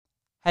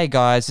Hey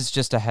guys, it's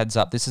just a heads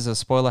up. This is a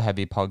spoiler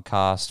heavy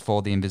podcast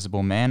for The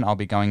Invisible Man. I'll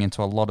be going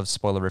into a lot of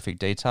spoilerific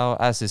detail.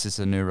 As this is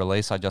a new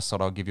release, I just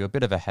thought I'll give you a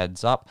bit of a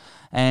heads up.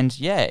 And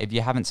yeah, if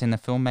you haven't seen the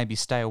film, maybe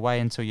stay away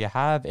until you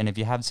have. And if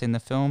you have seen the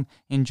film,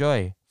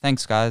 enjoy.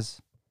 Thanks,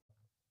 guys.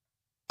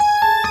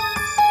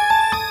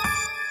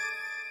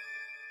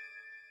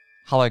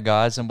 Hello,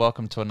 guys, and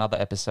welcome to another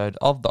episode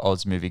of the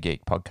Oz Movie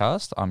Geek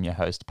podcast. I'm your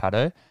host,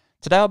 Pato.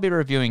 Today I'll be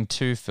reviewing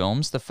two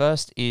films. The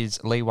first is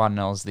Leigh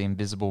Whannell's The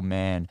Invisible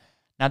Man.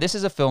 Now, this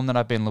is a film that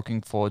I've been looking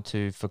forward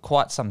to for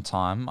quite some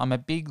time. I'm a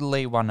big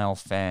Leigh Whannell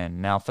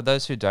fan. Now, for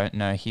those who don't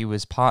know, he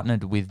was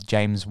partnered with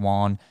James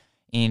Wan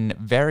in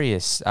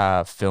various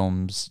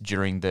films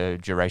during the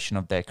duration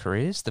of their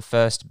careers, the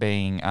first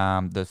being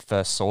the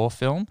first Saw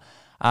film.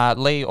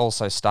 Leigh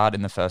also starred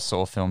in the first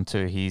Saw film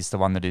too. He's the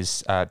one that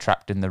is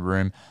trapped in the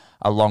room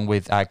along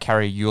with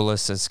Carrie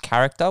Ulysses'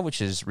 character,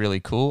 which is really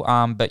cool.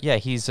 But yeah,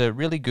 he's a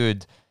really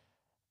good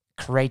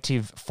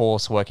creative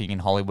force working in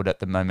Hollywood at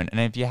the moment. And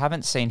if you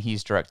haven't seen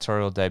his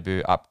directorial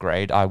debut,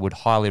 Upgrade, I would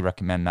highly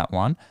recommend that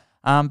one.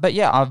 But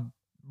yeah, I'm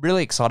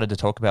really excited to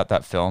talk about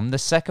that film. The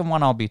second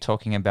one I'll be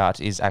talking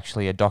about is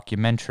actually a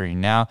documentary.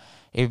 Now,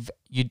 if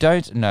you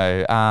don't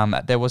know,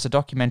 there was a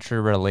documentary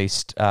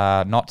released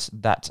not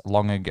that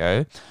long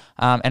ago,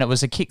 and it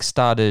was a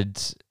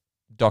Kickstarted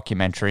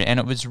documentary, and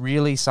it was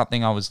really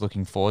something I was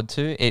looking forward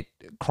to. It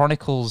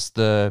chronicles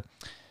the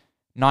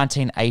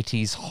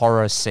 1980s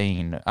horror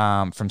scene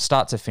from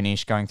start to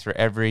finish, going through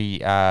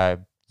every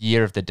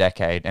year of the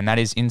decade, and that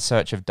is In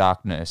Search of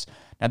Darkness.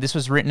 Now, this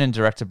was written and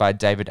directed by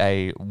David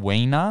A.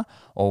 Weiner,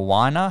 or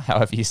Weiner,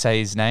 however you say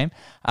his name,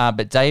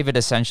 but David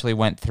essentially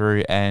went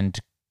through and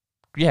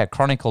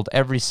chronicled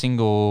every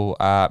single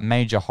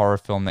major horror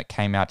film that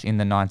came out in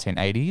the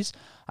 1980s,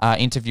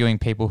 interviewing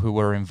people who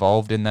were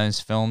involved in those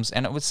films,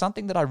 and it was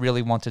something that I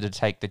really wanted to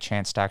take the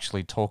chance to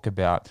actually talk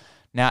about.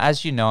 Now,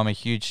 as you know, I'm a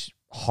huge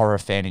horror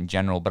fan in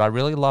general, but I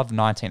really love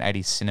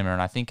 1980s cinema,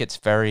 and I think it's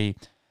very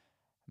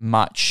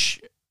much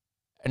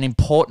an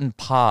important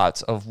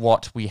part of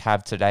what we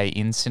have today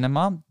in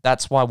cinema.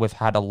 That's why we've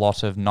had a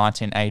lot of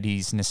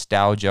 1980s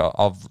nostalgia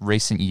of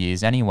recent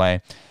years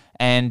anyway,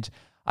 and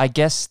I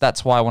guess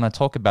that's why I want to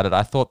talk about it.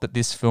 I thought that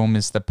this film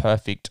is the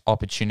perfect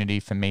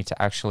opportunity for me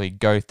to actually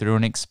go through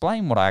and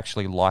explain what I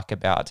actually like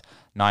about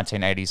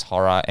 1980s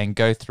horror and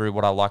go through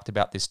what I liked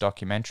about this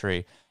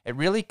documentary. It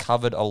really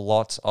covered a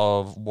lot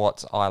of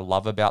what I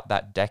love about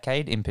that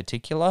decade in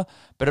particular,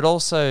 but it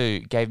also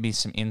gave me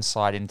some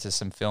insight into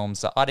some films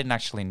that I didn't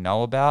actually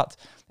know about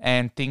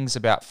and things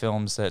about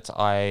films that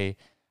I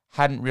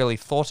hadn't really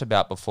thought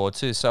about before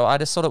too. So I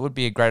just thought it would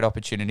be a great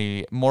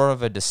opportunity, more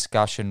of a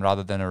discussion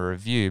rather than a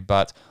review,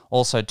 but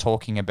also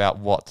talking about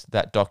what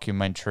that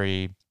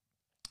documentary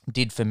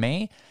did for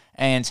me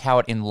and how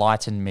it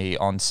enlightened me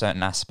on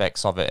certain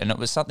aspects of it. And it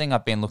was something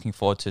I've been looking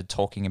forward to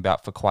talking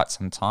about for quite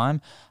some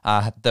time.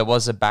 There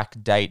was a back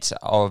date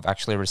of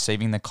actually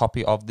receiving the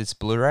copy of this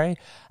Blu-ray,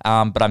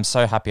 but I'm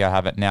so happy I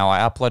have it now. I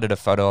uploaded a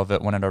photo of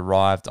it when it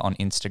arrived on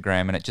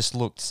Instagram, and it just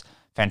looks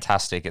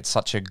fantastic. It's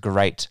such a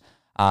great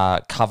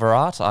cover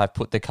art. I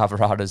put the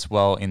cover art as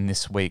well in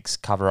this week's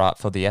cover art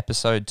for the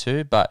episode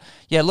too. But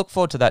yeah, look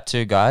forward to that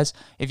too, guys.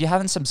 If you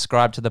haven't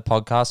subscribed to the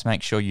podcast,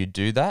 make sure you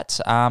do that.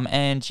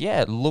 And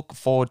yeah, look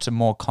forward to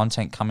more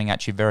content coming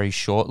at you very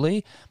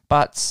shortly.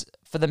 But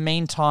for the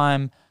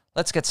meantime,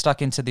 let's get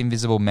stuck into The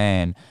Invisible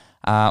Man.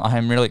 I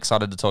am really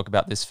excited to talk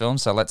about this film,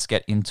 so let's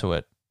get into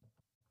it.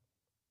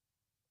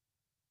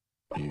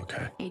 Are you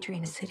okay?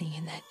 Adrian is sitting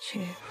in that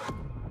chair.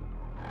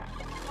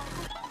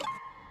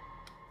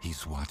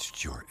 He's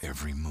watched your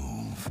every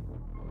move.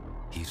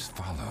 He's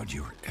followed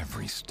your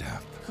every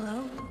step.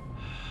 Hello?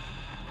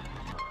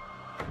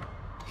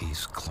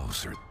 He's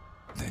closer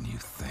than you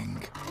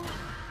think.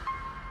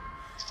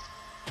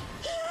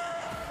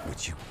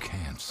 What you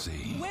can't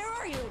see Where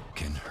are you?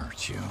 can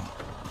hurt you.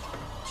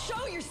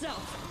 Show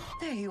yourself!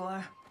 There you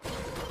are.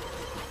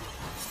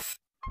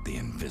 The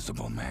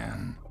Invisible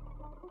Man.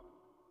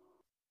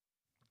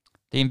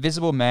 The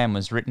Invisible Man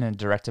was written and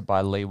directed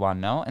by Leigh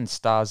Whannell and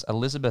stars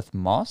Elizabeth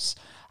Moss,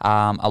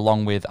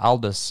 along with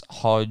Aldous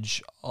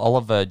Hodge,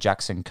 Oliver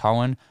Jackson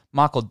Cohen,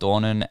 Michael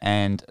Dornan,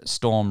 and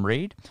Storm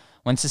Reed.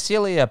 When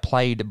Cecilia,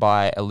 played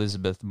by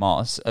Elizabeth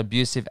Moss,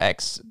 abusive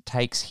ex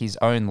takes his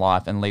own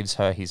life and leaves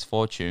her his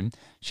fortune,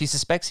 she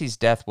suspects his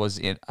death was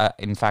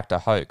in fact a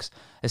hoax.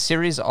 A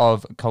series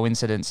of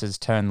coincidences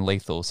turn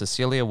lethal.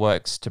 Cecilia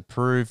works to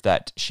prove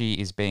that she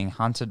is being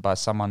hunted by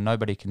someone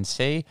nobody can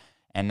see,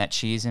 and that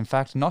she is in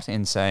fact not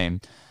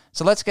insane.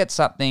 So let's get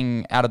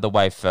something out of the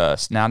way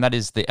first. Now, that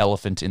is the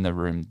elephant in the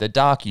room, the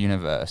Dark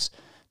Universe.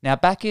 Now,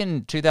 back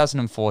in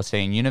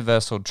 2014,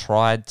 Universal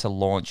tried to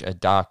launch a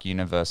dark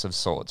universe of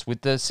sorts.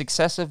 With the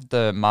success of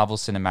the Marvel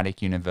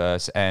Cinematic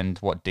Universe and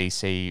what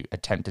DC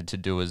attempted to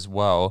do as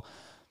well,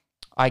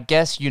 I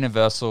guess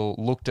Universal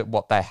looked at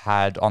what they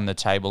had on the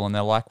table and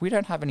they're like, we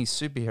don't have any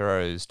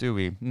superheroes, do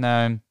we?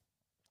 No.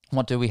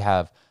 What do we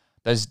have?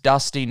 Those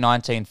dusty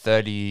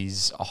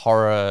 1930s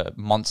horror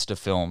monster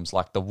films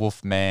like The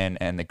Wolfman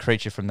and The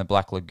Creature from the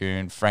Black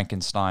Lagoon,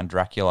 Frankenstein,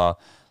 Dracula.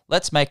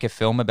 let's make a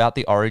film about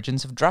the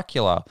origins of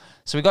Dracula.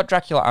 So we got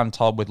Dracula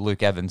Untold with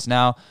Luke Evans.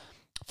 Now,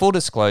 full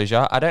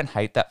disclosure, I don't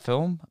hate that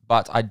film,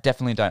 but I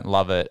definitely don't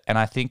love it. And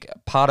I think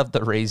part of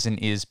the reason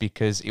is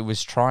because it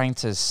was trying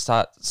to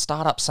start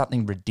up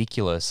something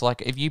ridiculous.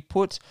 Like, if you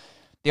put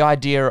the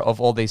idea of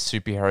all these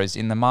superheroes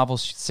in the Marvel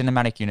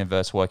Cinematic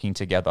Universe working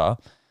together,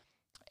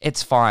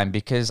 it's fine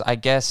because I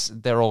guess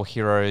they're all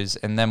heroes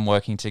and them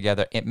working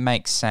together, it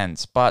makes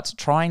sense. But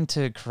trying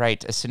to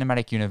create a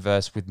cinematic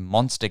universe with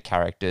monster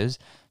characters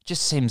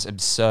just seems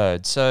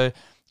absurd. So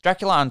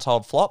Dracula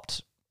Untold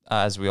flopped,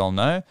 as we all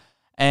know.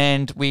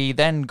 And we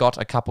then got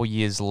a couple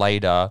years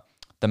later,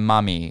 The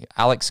Mummy,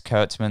 Alex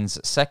Kurtzman's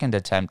second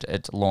attempt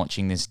at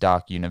launching this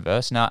dark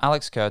universe. Now,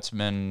 Alex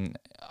Kurtzman,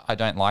 I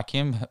don't like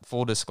him,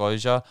 full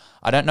disclosure.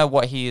 I don't know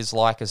what he is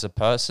like as a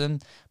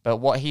person, but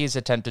what he has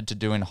attempted to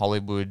do in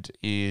Hollywood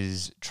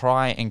is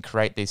try and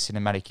create these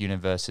cinematic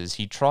universes.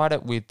 He tried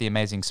it with The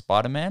Amazing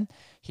Spider-Man.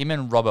 Him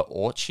and Robert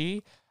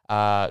Orci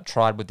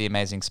tried with The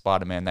Amazing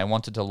Spider-Man. They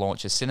wanted to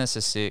launch a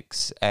Sinister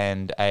Six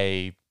and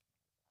a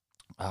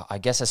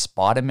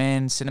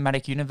Spider-Man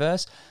cinematic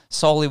universe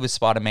solely with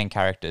Spider-Man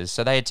characters.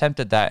 So they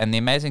attempted that, and The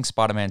Amazing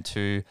Spider-Man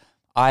 2,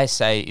 I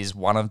say, is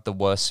one of the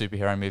worst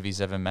superhero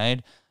movies ever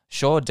made.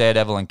 Sure,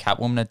 Daredevil and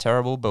Catwoman are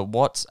terrible, but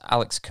what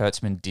Alex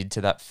Kurtzman did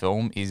to that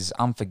film is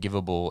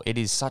unforgivable. It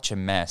is such a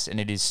mess, and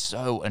it is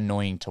so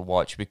annoying to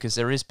watch because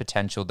there is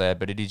potential there,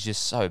 but it is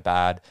just so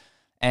bad.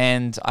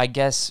 And I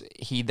guess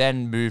he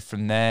then moved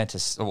from there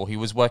to, well, he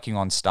was working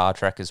on Star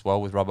Trek as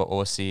well with Robert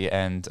Orci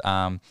and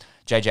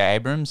J.J.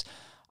 Abrams.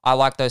 I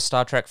like those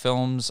Star Trek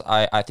films.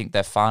 I think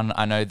they're fun.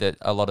 I know that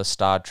a lot of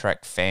Star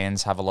Trek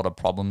fans have a lot of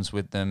problems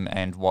with them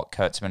and what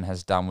Kurtzman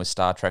has done with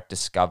Star Trek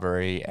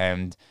Discovery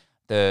and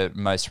the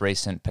most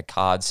recent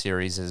Picard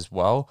series as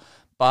well.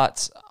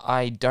 But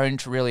I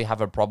don't really have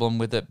a problem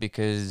with it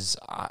because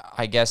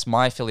I guess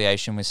my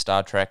affiliation with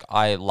Star Trek,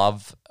 I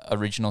love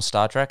original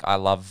Star Trek. I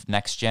love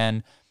Next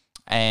Gen.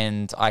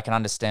 And I can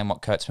understand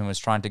what Kurtzman was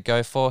trying to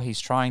go for. He's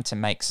trying to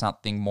make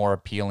something more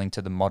appealing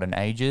to the modern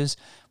ages,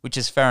 which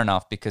is fair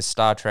enough because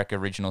Star Trek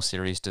original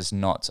series does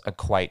not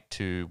equate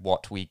to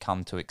what we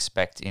come to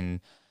expect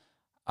in,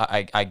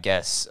 I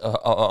guess,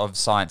 of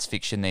science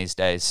fiction these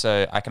days.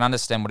 So I can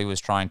understand what he was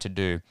trying to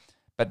do.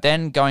 But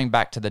then going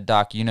back to the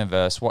Dark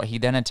Universe, what he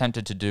then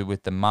attempted to do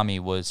with The Mummy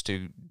was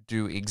to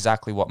do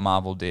exactly what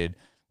Marvel did.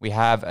 We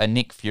have a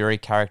Nick Fury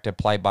character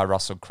played by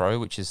Russell Crowe,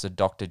 which is the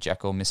Dr.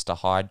 Jekyll, Mr.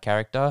 Hyde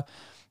character.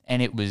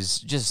 And it was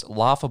just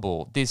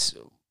laughable. This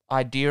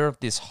idea of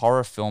this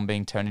horror film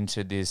being turned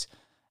into this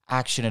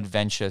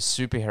action-adventure,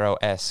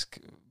 superhero-esque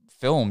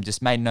film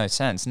just made no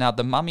sense. Now,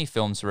 the Mummy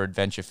films were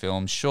adventure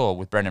films, sure,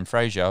 with Brendan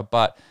Fraser,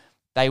 but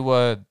they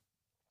were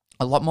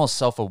a lot more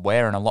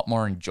self-aware and a lot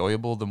more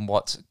enjoyable than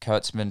what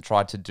Kurtzman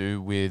tried to do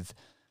with,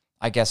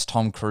 I guess,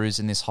 Tom Cruise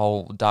in this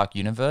whole Dark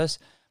Universe.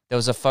 There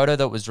was a photo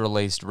that was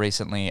released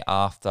recently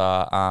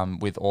after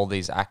with all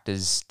these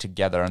actors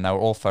together, and they were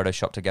all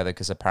photoshopped together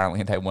because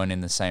apparently they weren't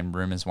in the same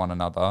room as one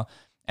another.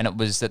 And it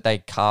was that they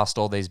cast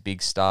all these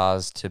big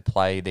stars to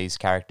play these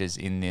characters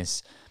in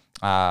this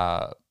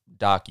Dark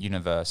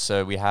Universe.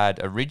 So we had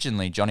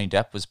originally Johnny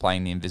Depp was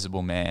playing the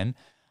Invisible Man,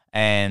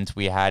 and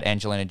we had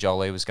Angelina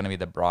Jolie was going to be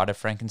the bride of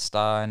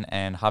Frankenstein,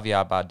 and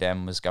Javier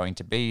Bardem was going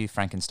to be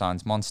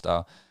Frankenstein's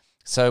monster.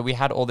 So we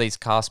had all these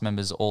cast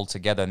members all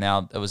together.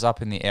 Now, it was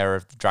up in the air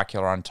if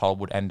Dracula Untold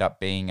would end up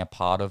being a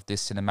part of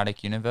this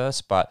cinematic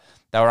universe, but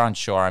they were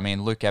unsure. I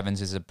mean, Luke Evans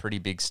is a pretty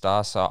big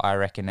star, so I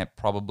reckon it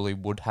probably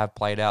would have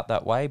played out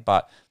that way,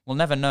 but we'll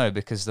never know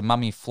because The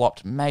Mummy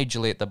flopped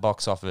majorly at the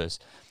box office.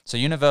 So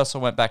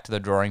Universal went back to the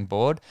drawing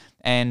board,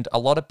 and a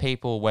lot of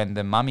people, when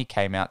The Mummy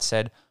came out,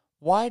 said,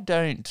 why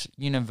don't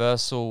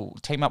Universal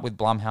team up with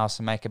Blumhouse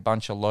and make a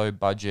bunch of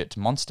low-budget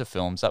monster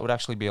films? That would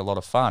actually be a lot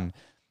of fun.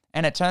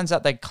 And it turns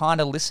out they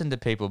kind of listen to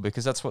people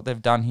because that's what they've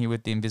done here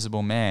with The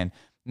Invisible Man.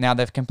 Now,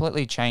 they've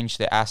completely changed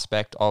the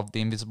aspect of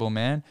The Invisible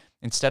Man.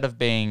 Instead of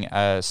being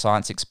a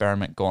science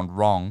experiment gone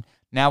wrong,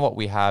 now what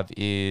we have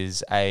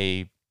is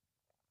a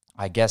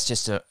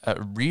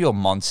real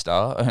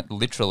monster,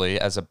 literally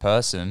as a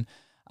person,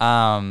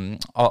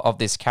 of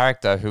this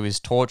character who is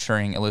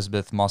torturing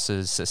Elizabeth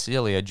Moss's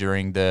Cecilia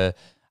during the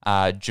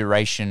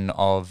duration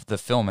of the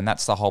film, and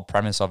that's the whole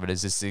premise of it.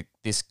 Is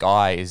this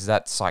guy is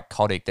that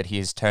psychotic that he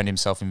has turned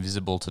himself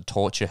invisible to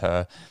torture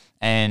her,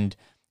 and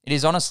it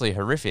is honestly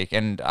horrific.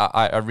 And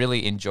I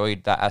really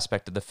enjoyed that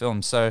aspect of the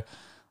film. So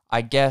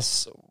I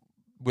guess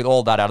with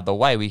all that out of the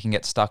way, we can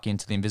get stuck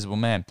into The Invisible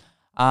Man.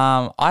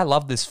 I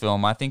love this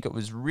film. I think it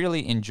was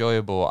really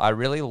enjoyable. I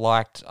really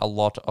liked a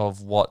lot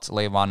of what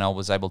Lee Whannell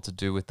was able to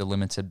do with the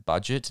limited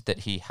budget that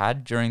he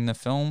had during the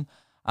film.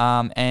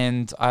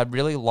 And I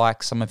really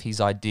like some of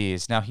his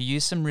ideas. Now, he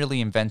used some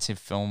really inventive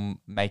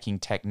filmmaking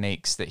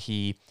techniques that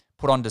he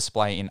put on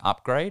display in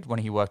Upgrade when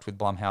he worked with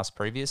Blumhouse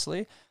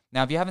previously.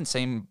 Now, if you haven't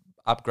seen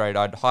Upgrade,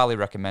 I'd highly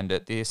recommend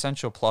it. The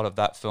essential plot of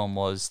that film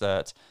was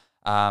that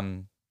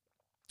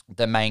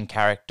the main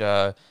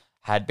character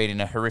had been in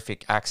a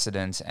horrific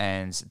accident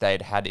and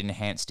they'd had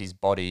enhanced his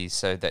body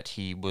so that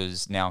he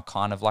was now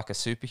kind of like a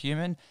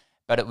superhuman.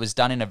 but it was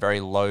done in a very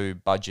low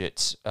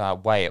budget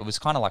way. It was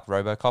kind of like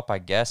RoboCop, I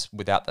guess,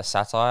 without the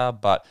satire,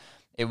 but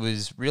it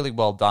was really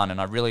well done, and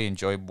I really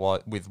enjoyed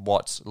what Leigh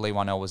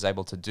Whannell was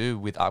able to do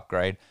with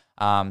Upgrade,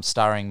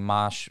 starring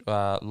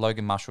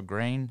Logan Marshall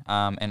Green,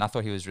 and I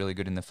thought he was really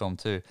good in the film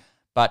too.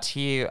 But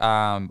here,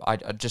 I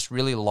just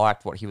really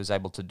liked what he was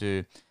able to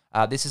do.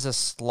 This is a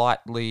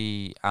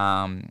slightly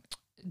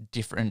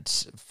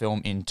different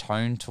film in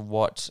tone to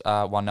what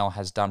Whannell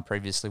has done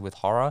previously with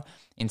horror.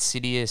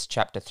 Insidious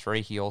Chapter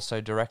 3 he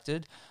also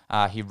directed.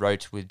 He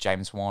wrote with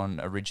James Wan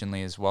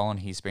originally as well,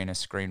 and he's been a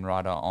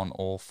screenwriter on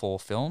all 4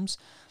 films.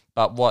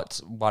 But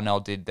what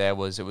Whannell did there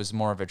was, it was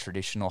more of a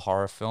traditional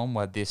horror film,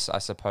 where this, I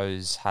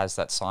suppose, has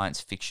that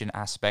science fiction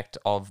aspect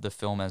of the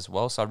film as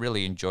well. So I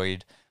really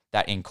enjoyed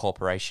that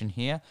incorporation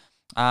here.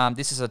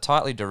 This is a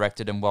tightly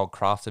directed and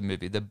well-crafted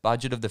movie. The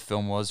budget of the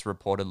film was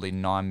reportedly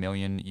 $9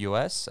 million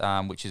US,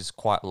 which is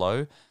quite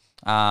low,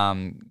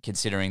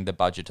 considering the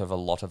budget of a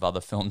lot of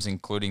other films,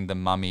 including The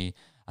Mummy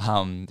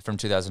from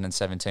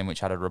 2017, which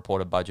had a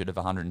reported budget of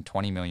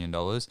 $120 million.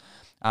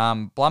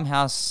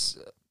 Blumhouse,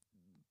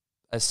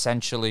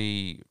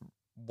 essentially,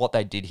 what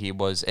they did here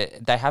was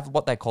they have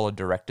what they call a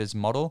director's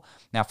model.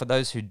 Now, for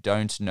those who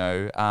don't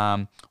know,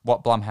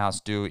 what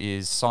Blumhouse do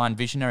is sign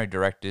visionary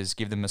directors,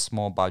 give them a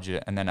small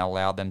budget, and then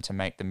allow them to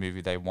make the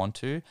movie they want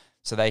to,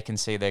 so they can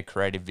see their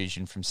creative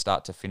vision from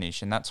start to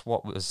finish. And that's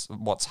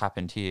what's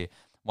happened here.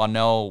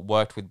 Whannell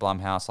worked with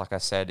Blumhouse, like I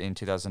said, in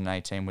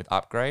 2018 with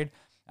Upgrade.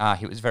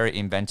 He was very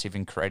inventive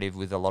and creative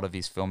with a lot of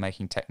his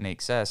filmmaking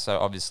techniques there. So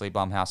obviously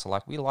Blumhouse are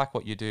like, we like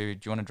what you do.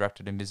 Do you want to direct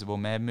an Invisible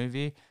Man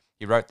movie?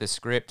 He wrote the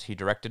script, he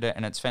directed it,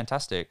 and it's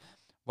fantastic.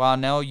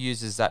 Whannell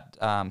uses that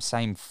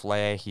same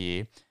flair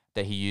here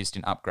that he used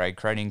in Upgrade,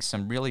 creating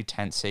some really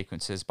tense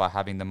sequences by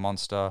having the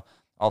monster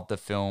of the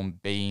film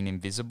being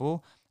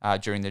invisible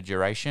during the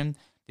duration.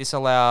 This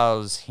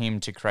allows him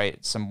to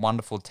create some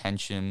wonderful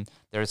tension.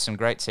 There are some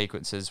great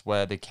sequences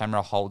where the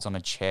camera holds on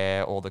a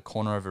chair or the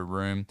corner of a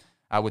room,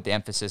 with the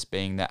emphasis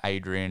being that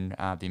Adrian,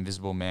 the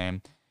Invisible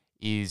Man,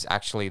 is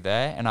actually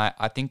there. And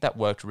I think that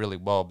worked really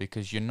well,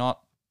 because you're not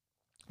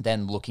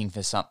then looking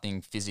for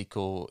something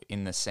physical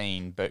in the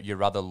scene, but you're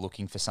rather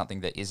looking for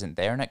something that isn't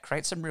there. And it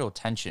creates some real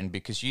tension,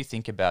 because you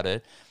think about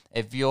it,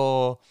 if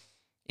you're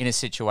in a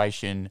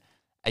situation,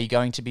 are you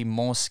going to be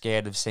more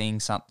scared of seeing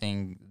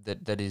something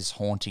that is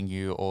haunting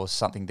you, or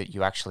something that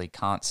you actually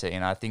can't see?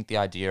 And I think the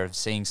idea of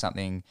seeing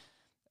something,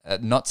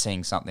 not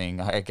seeing something,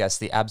 I guess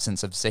the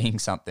absence of seeing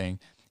something,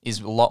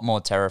 is a lot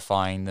more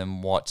terrifying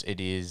than what it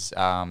is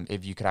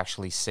if you could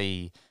actually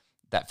see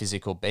that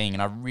physical being.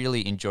 And I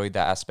really enjoyed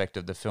that aspect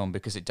of the film,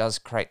 because it does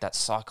create that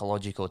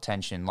psychological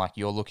tension. Like,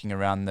 you're looking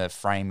around the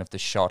frame of the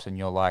shot and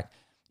you're like,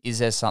 is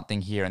there something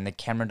here? And the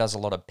camera does a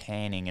lot of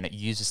panning, and it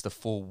uses the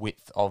full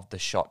width of the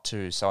shot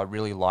too. So I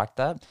really liked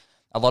that.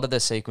 A lot of the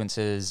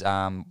sequences,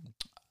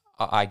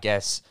 I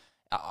guess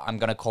I'm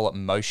going to call it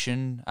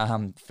motion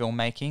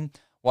filmmaking.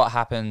 What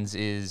happens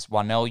is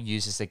Whannell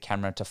uses the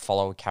camera to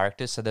follow a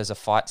character. So there's a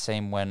fight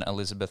scene when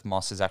Elizabeth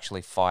Moss is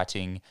actually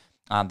fighting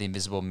the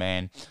Invisible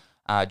Man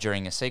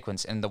during a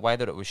sequence, and the way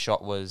that it was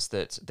shot was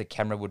that the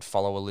camera would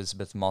follow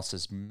Elizabeth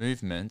Moss's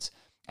movement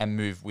and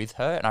move with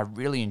her, and I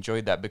really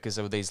enjoyed that, because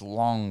there were these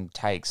long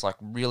takes, like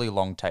really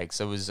long takes.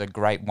 There was a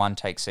great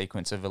one-take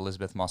sequence of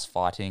Elizabeth Moss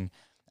fighting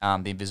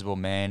the Invisible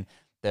Man.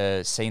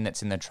 The scene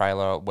that's in the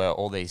trailer where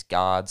all these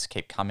guards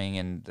keep coming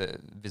and the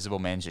Invisible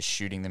Man's just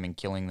shooting them and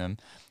killing them.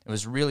 It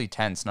was really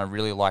tense, and I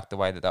really liked the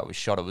way that was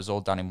shot. It was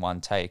all done in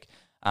one take.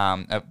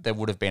 There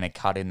would have been a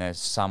cut in there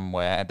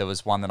somewhere. There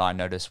was one that I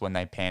noticed when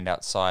they panned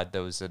outside.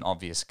 There was an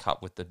obvious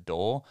cut with the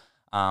door.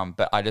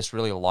 But I just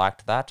really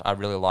liked that. I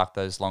really liked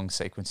those long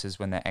sequences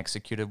when they're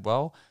executed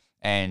well.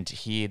 And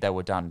here they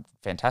were done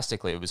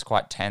fantastically. It was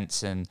quite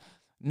tense and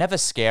never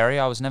scary.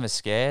 I was never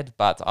scared,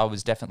 but I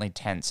was definitely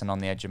tense and on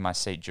the edge of my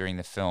seat during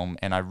the film.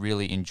 And I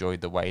really enjoyed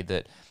the way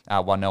that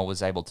Whannell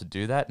was able to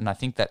do that. And I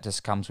think that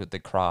just comes with the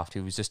craft. He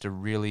was just a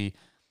really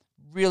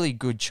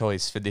good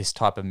choice for this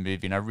type of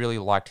movie, and I really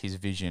liked his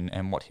vision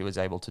and what he was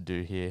able to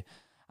do here.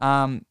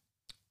 The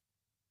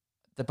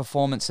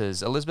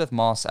performances. Elizabeth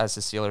Moss as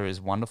Cecilia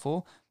is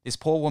wonderful. This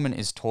poor woman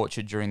is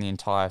tortured during the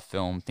entire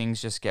film.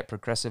 Things just get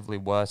progressively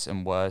worse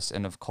and worse,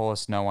 and of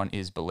course no one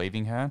is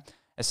believing her.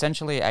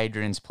 Essentially,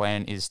 Adrian's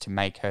plan is to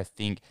make her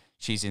think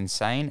she's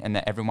insane, and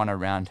that everyone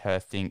around her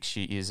thinks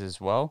she is as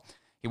well.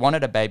 He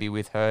wanted a baby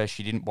with her.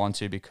 She didn't want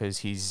to because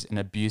he's an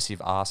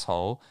abusive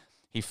asshole.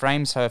 He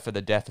frames her for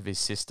the death of his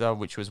sister,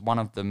 which was one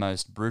of the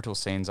most brutal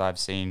scenes I've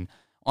seen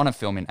on a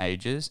film in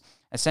ages.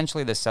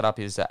 Essentially, the setup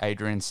is that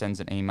Adrian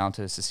sends an email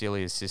to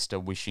Cecilia's sister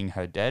wishing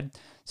her dead.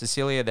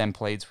 Cecilia then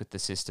pleads with the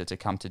sister to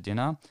come to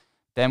dinner.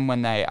 Then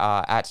when they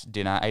are at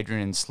dinner,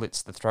 Adrian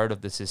slits the throat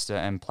of the sister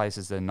and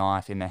places the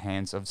knife in the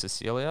hands of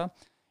Cecilia.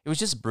 It was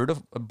just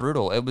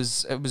brutal. It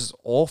was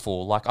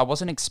awful. Like, I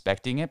wasn't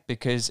expecting it,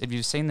 because if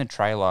you've seen the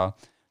trailer,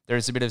 there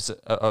is a bit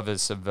of a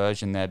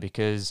subversion there,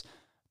 because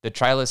the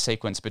trailer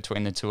sequence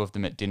between the two of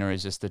them at dinner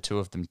is just the two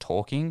of them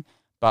talking.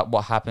 But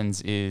what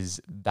happens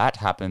is that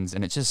happens,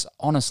 and it's just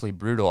honestly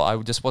brutal. I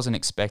just wasn't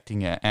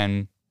expecting it.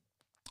 And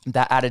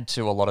that added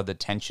to a lot of the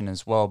tension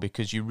as well,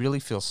 because you really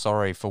feel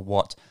sorry for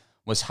what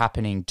was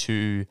happening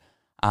to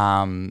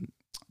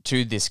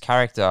this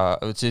character,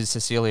 to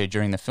Cecilia,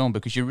 during the film,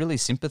 because you really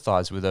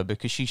sympathize with her,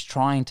 because she's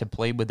trying to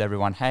plead with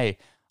everyone, hey,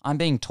 I'm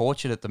being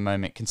tortured at the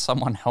moment. Can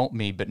someone help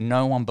me? But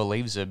no one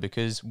believes her,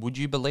 because would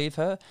you believe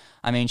her?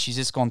 I mean, she's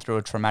just gone through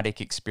a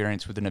traumatic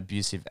experience with an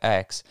abusive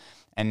ex.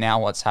 And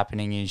now what's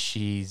happening is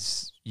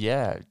she's,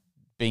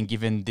 being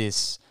given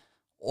this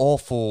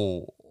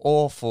awful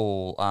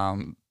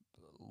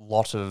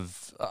lot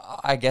of,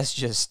 I guess,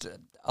 just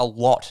a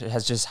lot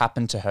has just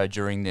happened to her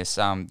during this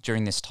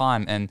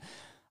time. And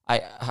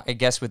I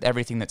guess with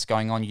everything that's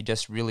going on, you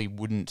just really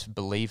wouldn't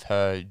believe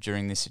her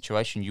during this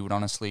situation. You would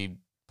honestly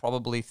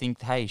probably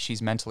think, hey,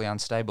 she's mentally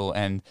unstable,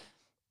 and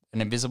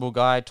an invisible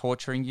guy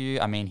torturing you.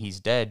 I mean, he's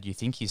dead. You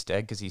think he's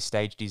dead because he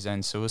staged his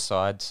own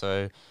suicide.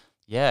 So,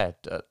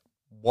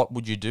 what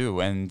would you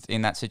do? And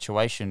in that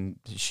situation,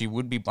 she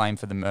would be blamed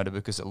for the murder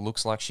because it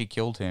looks like she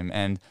killed him.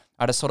 And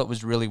I just thought it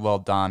was really well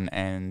done,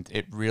 and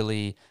it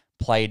really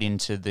played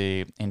into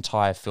the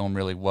entire film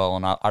really well.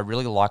 And I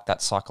really liked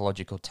that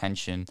psychological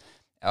tension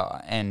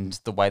and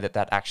the way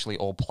that actually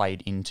all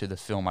played into the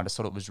film. I just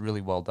thought it was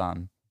really well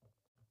done.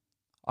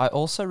 I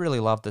also really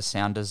love the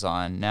sound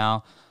design.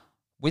 Now,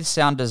 with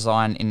sound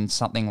design in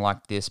something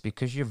like this,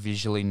 because you're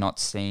visually not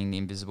seeing the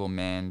Invisible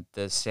Man,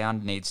 the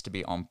sound needs to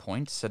be on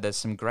point. So there's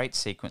some great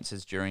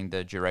sequences during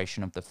the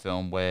duration of the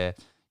film where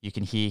you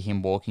can hear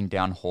him walking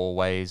down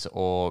hallways,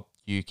 or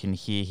you can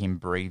hear him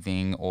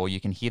breathing, or you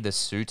can hear the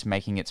suit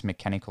making its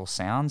mechanical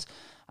sounds.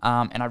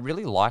 And I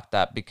really liked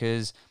that,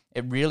 because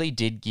it really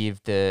did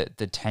give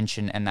the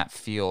tension and that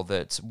feel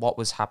that what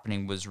was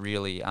happening was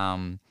really...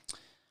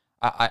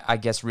 I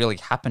guess really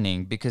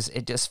happening, because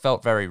it just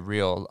felt very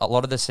real. A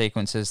lot of the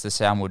sequences, the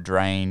sound would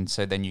drain,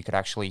 so then you could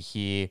actually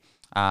hear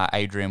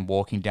Adrian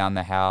walking down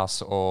the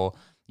house, or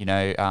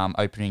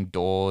opening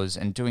doors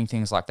and doing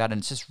things like that, and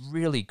it's just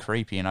really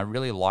creepy. And I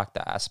really liked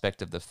that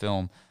aspect of the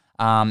film,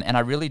 and I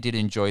really did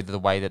enjoy the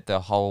way that the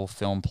whole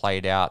film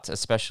played out,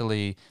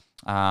 especially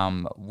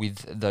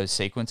with those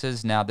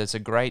sequences. Now, there's a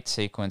great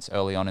sequence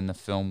early on in the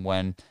film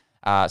when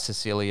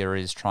Cecilia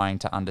is trying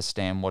to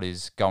understand what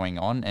is going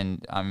on,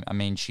 and I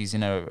mean, she's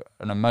in an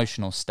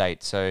emotional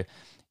state, so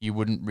you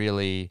wouldn't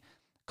really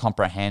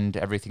comprehend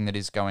everything that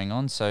is going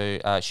on. So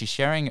she's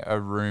sharing a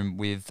room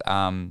with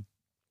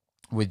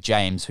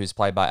James, who's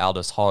played by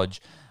Aldous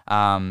Hodge,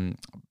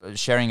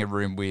 sharing a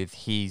room with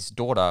his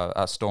daughter,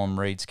 Storm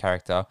Reed's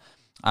character,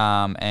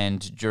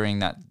 and during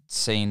that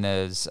scene,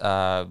 there's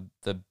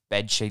the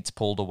bed sheets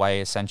pulled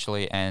away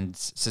essentially, and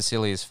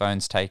Cecilia's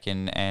phone's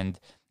taken, and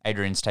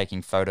Adrian's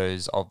taking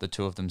photos of the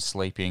two of them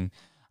sleeping,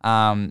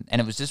 and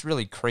it was just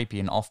really creepy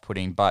and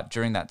off-putting. But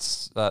during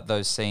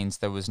those scenes,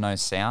 there was no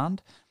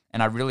sound,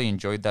 and I really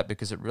enjoyed that,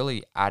 because it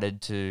really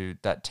added to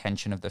that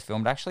tension of the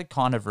film. It actually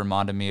kind of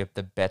reminded me of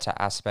the better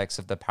aspects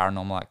of the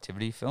Paranormal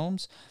Activity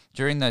films.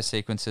 During those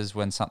sequences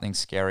when something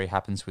scary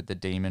happens with the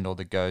demon or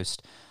the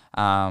ghost,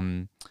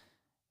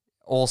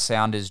 all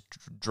sound is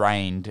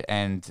drained,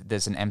 and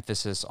there's an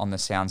emphasis on the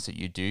sounds that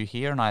you do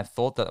hear, and I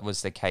thought that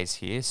was the case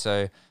here.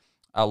 So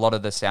a lot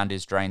of the sound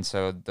is drained,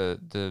 so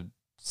the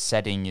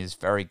setting is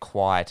very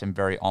quiet and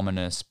very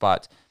ominous,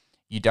 but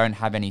you don't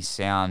have any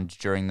sound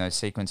during those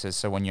sequences.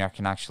 So when you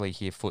can actually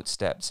hear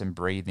footsteps and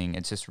breathing,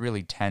 it's just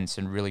really tense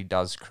and really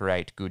does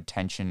create good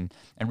tension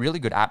and really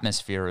good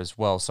atmosphere as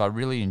well. So I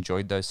really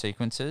enjoyed those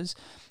sequences,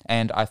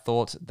 and I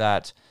thought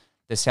that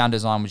the sound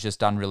design was just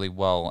done really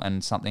well,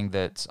 and something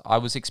that I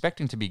was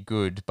expecting to be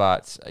good.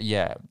 But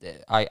yeah,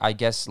 I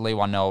guess Leigh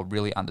Whannell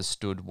really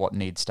understood what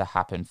needs to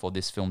happen for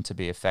this film to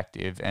be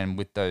effective. And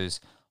with those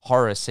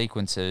horror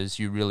sequences,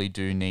 you really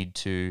do need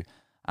to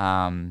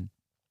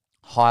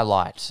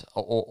highlight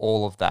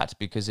all of that,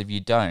 because if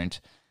you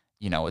don't,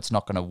 it's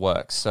not going to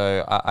work.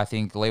 So I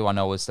think Leigh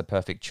Whannell was the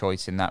perfect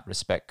choice in that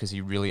respect, because he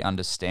really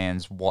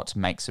understands what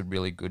makes a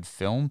really good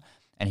film,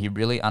 and he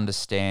really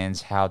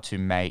understands how to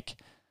make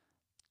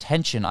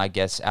tension, I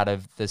guess, out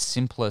of the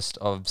simplest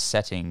of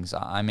settings.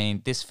 I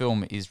mean, this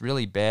film is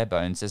really bare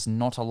bones. There's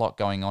not a lot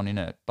going on in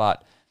it,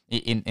 but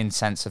in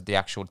sense of the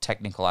actual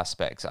technical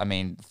aspects. I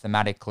mean,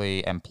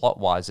 thematically and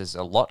plot-wise, there's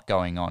a lot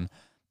going on,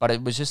 but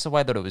it was just the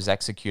way that it was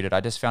executed.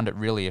 I just found it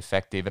really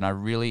effective, and I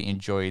really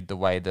enjoyed the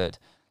way that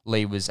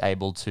Leigh was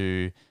able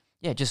to,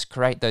 just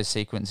create those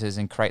sequences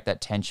and create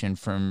that tension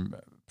from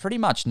pretty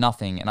much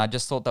nothing, and I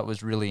just thought that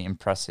was really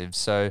impressive.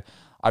 So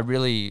I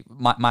really,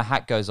 my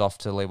hat goes off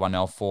to Leigh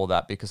Whannell for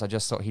that, because I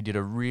just thought he did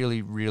a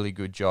really, really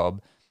good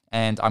job.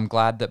 And I'm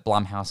glad that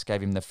Blumhouse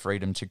gave him the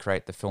freedom to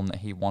create the film that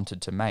he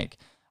wanted to make.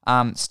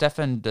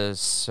 Stefan de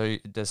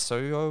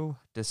Soyo,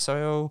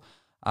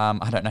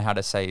 I don't know how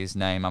to say his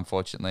name,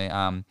 unfortunately.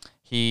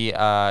 He is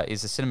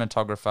a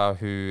cinematographer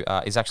who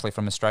is actually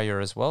from Australia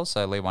as well.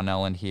 So Leigh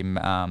Whannell and him,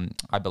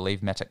 I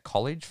believe, met at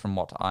college, from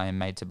what I am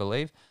made to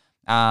believe.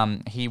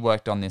 He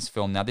worked on this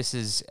film. Now, this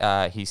is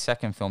his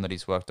second film that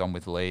he's worked on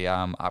with Leigh,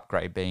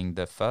 Upgrade being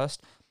the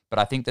first. but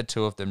I think the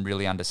two of them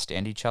really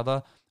understand each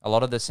other. A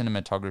lot of the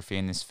cinematography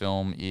in this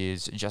film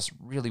is just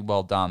really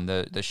well done.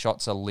 The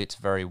shots are lit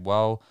very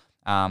well.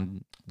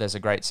 There's a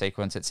great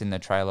sequence. It's in the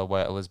trailer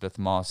where Elizabeth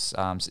Moss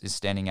is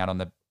standing out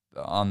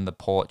on the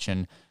porch,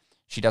 and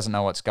she doesn't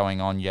know what's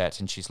going on yet,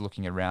 and she's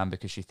looking around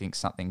because she thinks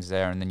something's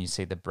there, and then you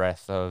see the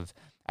breath of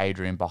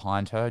Adrian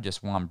behind her,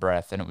 just one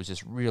breath, and it was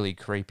just really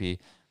creepy.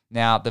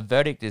 Now, the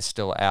verdict is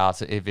still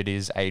out if it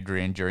is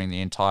Adrian during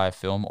the entire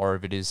film or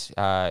if it is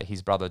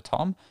his brother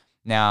Tom.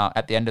 Now,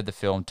 at the end of the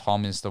film,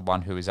 Tom is the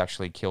one who is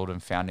actually killed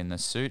and found in the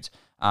suit.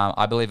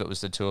 I believe it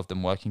was the two of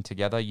them working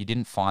together. You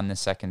didn't find the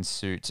second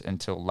suit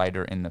until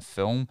later in the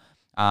film.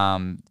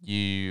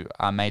 You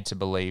are made to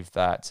believe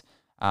that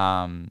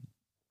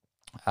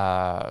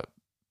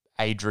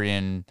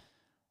Adrian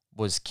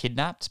was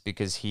kidnapped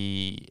because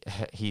he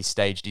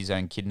staged his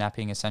own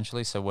kidnapping,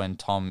 essentially. So when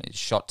Tom is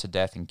shot to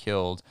death and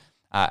killed,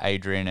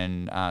 Adrian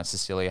and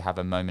Cecilia have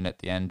a moment at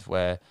the end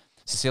where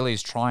Cecilia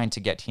is trying to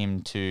get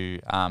him to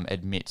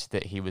admit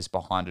that he was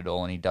behind it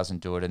all, and he doesn't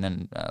do it. And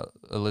then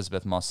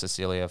Elizabeth Moss,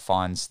 Cecilia,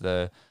 finds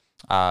the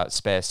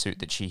spare suit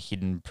that she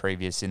hidden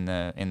previous in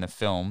the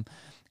film,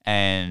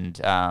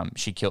 and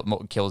she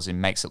kills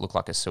him, makes it look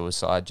like a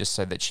suicide, just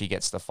so that she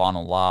gets the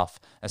final laugh,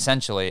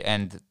 essentially.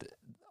 And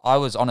I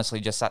was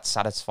honestly just that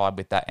satisfied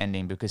with that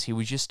ending because he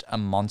was just a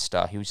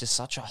monster. He was just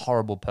such a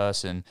horrible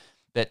person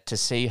that to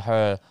see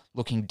her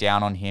looking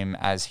down on him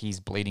as he's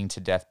bleeding to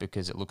death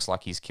because it looks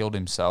like he's killed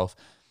himself,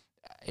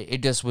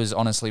 it just was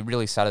honestly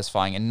really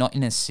satisfying, and not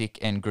in a sick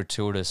and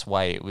gratuitous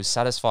way. It was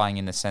satisfying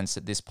in the sense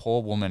that this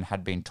poor woman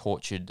had been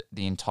tortured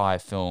the entire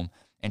film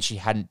and she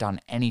hadn't done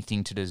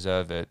anything to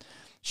deserve it.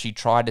 She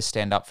tried to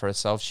stand up for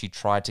herself. She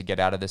tried to get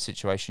out of the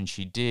situation.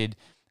 She did.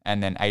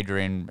 And then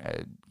Adrian,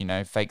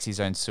 fakes his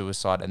own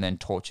suicide and then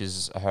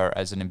tortures her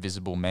as an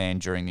invisible man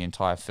during the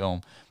entire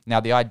film.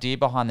 Now, the idea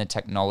behind the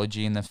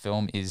technology in the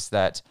film is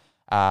that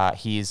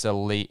he is a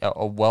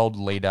world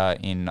leader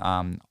in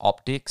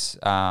optics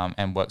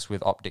and works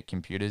with optic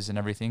computers and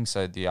everything.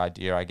 So the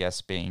idea, I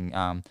guess, being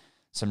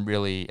some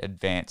really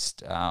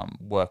advanced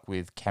work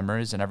with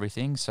cameras and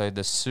everything. So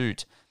the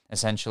suit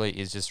essentially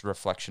is just a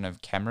reflection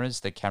of cameras.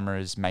 The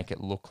cameras make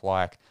it look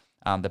like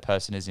the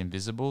person is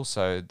invisible,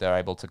 so they're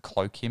able to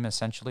cloak him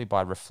essentially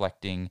by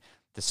reflecting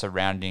the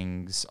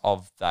surroundings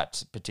of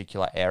that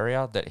particular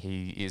area that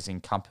he is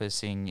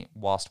encompassing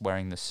whilst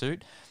wearing the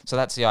suit. So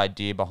that's the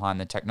idea behind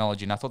the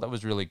technology, and I thought that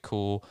was really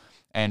cool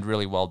and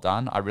really well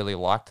done. I really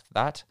liked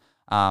that.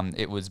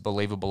 It was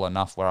believable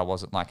enough where I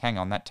wasn't like, hang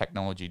on, that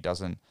technology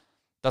doesn't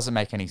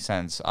make any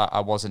sense. I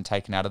wasn't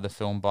taken out of the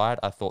film by it.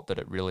 I thought that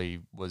it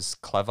really was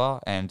clever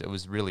and it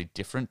was really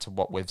different to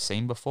what we've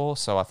seen before.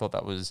 So I thought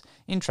that was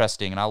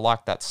interesting, and I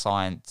liked that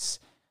science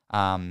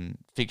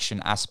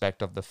fiction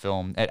aspect of the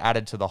film. It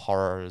added to the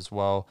horror as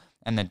well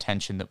and the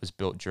tension that was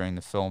built during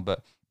the film.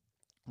 But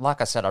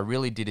like I said, I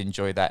really did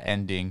enjoy that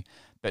ending,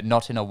 but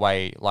not in a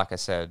way, like I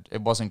said,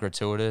 it wasn't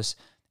gratuitous.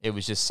 It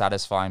was just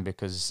satisfying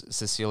because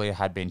Cecilia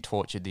had been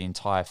tortured the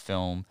entire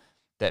film,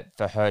 that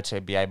for her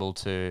to be able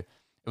to...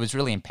 It was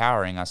really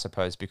empowering, I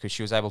suppose, because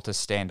she was able to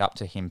stand up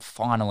to him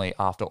finally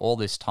after all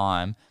this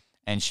time,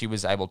 and she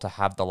was able to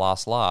have the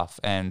last laugh.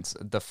 And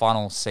the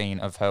final scene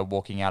of her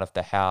walking out of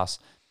the house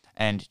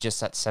and just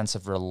that sense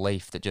of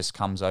relief that just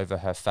comes over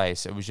her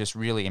face, it was just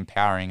really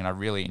empowering, and I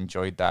really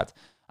enjoyed that.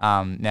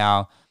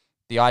 Now,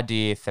 the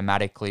idea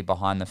thematically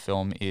behind the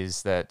film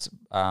is that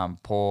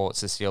poor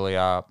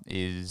Cecilia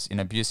is in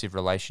an abusive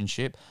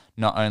relationship,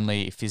 not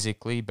only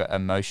physically but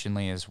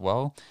emotionally as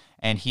well.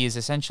 And he is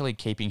essentially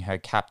keeping her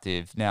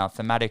captive. Now,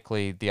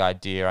 thematically, the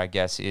idea, I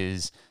guess,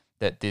 is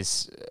that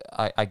this,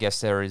 I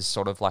guess there is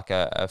sort of like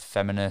a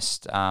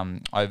feminist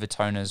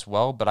overtone as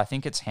well, but I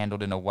think it's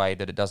handled in a way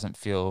that it doesn't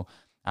feel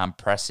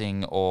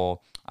pressing, or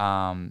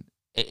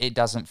it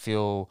doesn't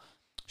feel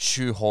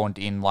shoehorned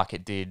in like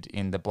it did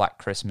in the Black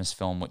Christmas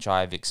film, which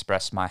I've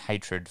expressed my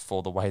hatred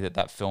for the way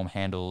that film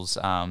handles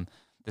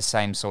the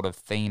same sort of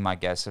theme, I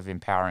guess, of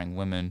empowering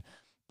women.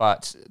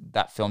 But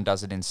that film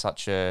does it in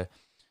such a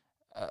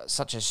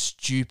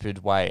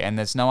stupid way, and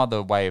there's no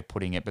other way of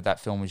putting it, but that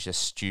film was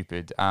just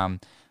stupid.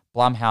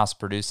 Blumhouse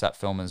produced that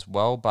film as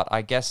well, but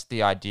I guess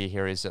the idea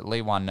here is that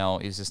Leigh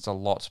Whannell is just a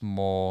lot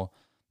more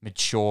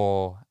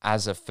mature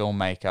as a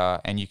filmmaker,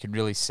 and you can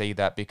really see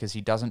that because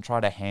he doesn't try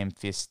to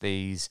ham-fist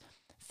these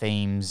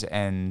themes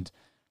and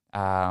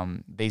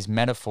these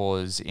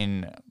metaphors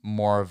in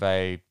more of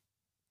a,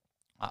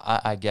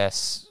 I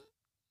guess,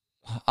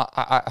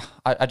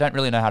 I don't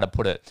really know how to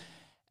put it.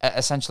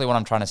 Essentially what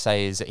I'm trying to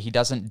say is that he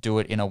doesn't do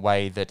it in a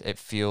way that it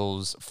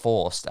feels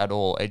forced at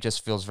all. It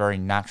just feels very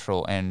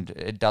natural, and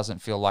it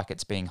doesn't feel like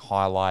it's being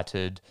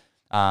highlighted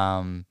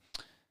to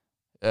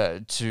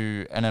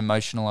an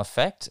emotional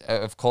effect.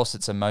 Of course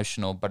it's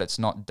emotional, but it's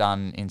not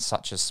done in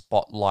such a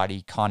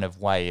spotlighty kind of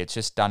way. It's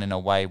just done in a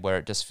way where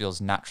it just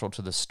feels natural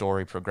to the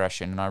story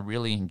progression, and I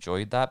really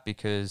enjoyed that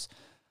because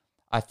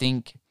I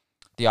think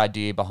the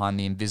idea behind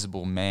the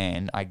Invisible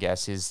Man, I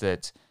guess, is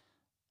that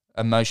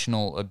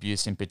emotional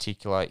abuse in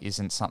particular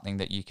isn't something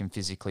that you can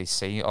physically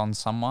see on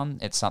someone.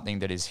 It's something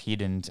that is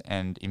hidden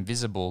and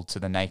invisible to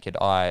the naked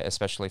eye,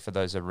 especially for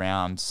those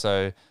around.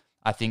 So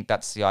I think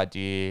that's the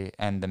idea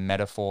and the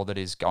metaphor that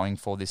is going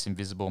for this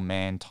Invisible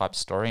Man type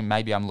story.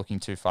 Maybe I'm looking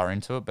too far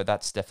into it, but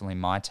that's definitely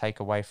my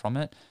takeaway from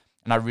it.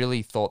 And I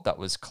really thought that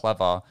was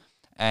clever.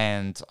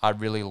 And I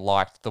really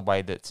liked the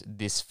way that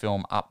this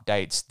film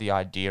updates the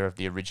idea of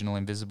the original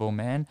Invisible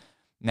Man.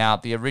 Now,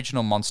 the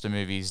original monster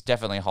movies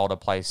definitely hold a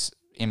place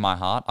in my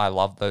heart. I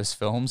love those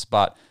films,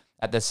 but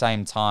at the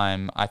same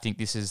time, I think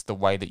this is the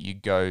way that you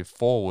go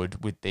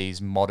forward with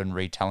these modern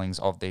retellings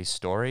of these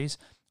stories.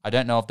 I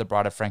don't know if The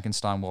Bride of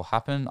Frankenstein will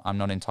happen. I'm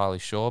not entirely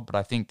sure, but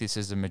I think this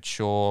is a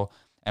mature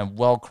and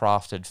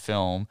well-crafted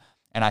film.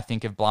 And I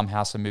think if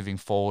Blumhouse are moving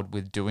forward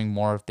with doing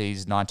more of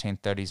these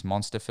 1930s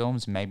monster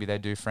films, maybe they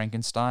do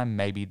Frankenstein,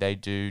 maybe they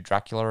do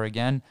Dracula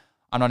again.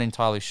 I'm not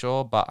entirely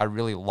sure, but I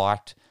really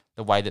liked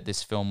the way that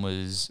this film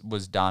was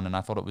done, and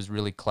I thought it was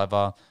really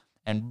clever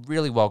and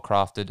really well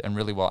crafted and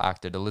really well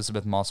acted.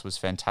 Elizabeth Moss was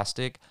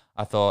fantastic.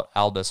 I thought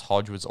Aldous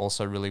Hodge was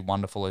also really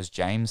wonderful as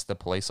James, the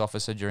police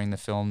officer during the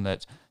film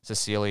that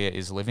Cecilia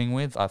is living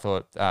with. I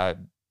thought,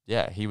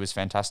 he was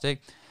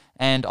fantastic.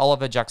 And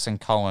Oliver Jackson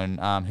Cohen,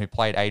 who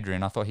played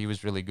Adrian, I thought he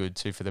was really good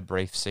too for the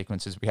brief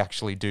sequences we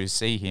actually do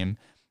see him.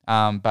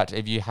 But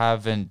if you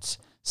haven't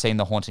seen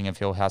The Haunting of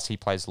Hill House, he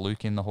plays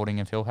Luke in The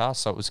Haunting of Hill House.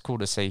 So it was cool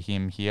to see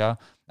him here.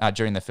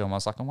 During the film, I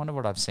was like, I wonder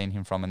what I've seen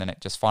him from. And then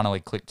it just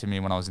finally clicked to me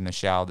when I was in the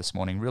shower this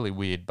morning. Really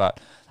weird, but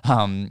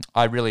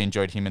I really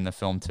enjoyed him in the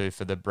film too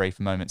for the brief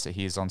moments that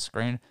he is on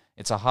screen.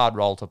 It's a hard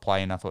role to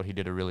play, and I thought he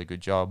did a really good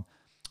job.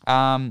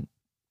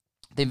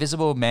 The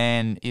Invisible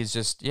Man is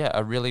just,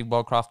 a really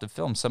well-crafted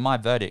film. So my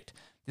verdict,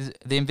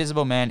 The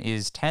Invisible Man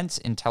is tense,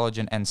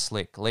 intelligent, and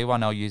slick. Leigh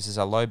Whannell uses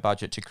a low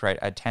budget to create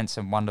a tense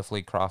and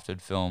wonderfully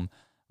crafted film.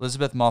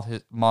 Elizabeth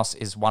Moss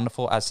is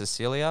wonderful as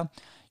Cecilia.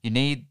 You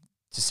need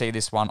to see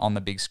this one on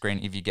the big screen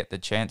if you get the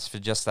chance for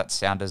just that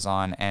sound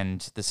design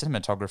and the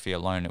cinematography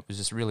alone. It was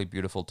just really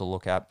beautiful to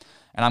look at.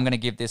 And I'm going to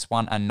give this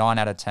one a 9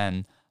 out of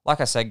 10. Like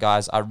I said,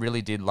 guys, I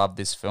really did love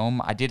this film.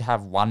 I did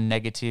have one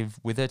negative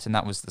with it, and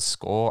that was the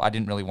score. I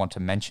didn't really want to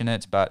mention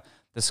it, but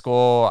the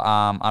score,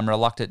 I'm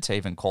reluctant to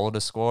even call it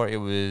a score. It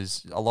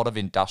was a lot of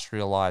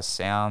industrialized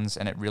sounds,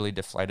 and it really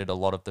deflated a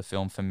lot of the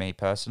film for me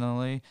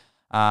personally.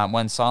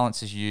 When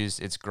silence is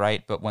used, it's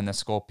great, but when the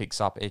score picks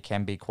up, it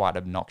can be quite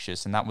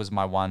obnoxious. And that was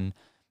my one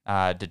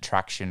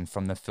detraction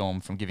from the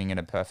film, from giving it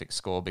a perfect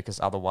score, because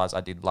otherwise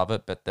I did love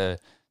it. But the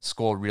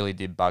score really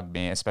did bug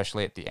me,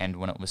 especially at the end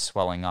when it was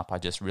swelling up. I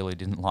just really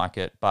didn't like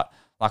it. But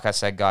like I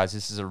said, guys,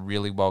 this is a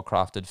really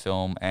well-crafted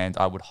film, and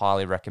I would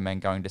highly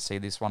recommend going to see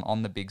this one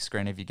on the big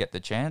screen if you get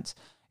the chance.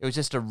 It was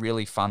just a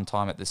really fun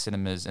time at the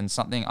cinemas, and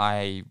something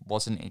I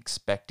wasn't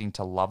expecting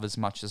to love as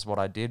much as what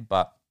I did,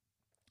 but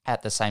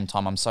at the same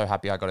time, I'm so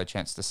happy I got a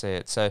chance to see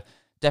it. So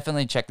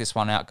definitely check this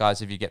one out,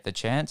 guys, if you get the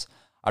chance.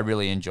 I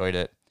really enjoyed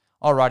it.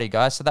 Alrighty,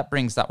 guys, so that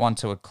brings that one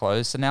to a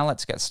close. So now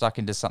let's get stuck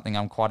into something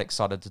I'm quite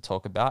excited to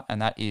talk about, and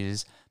that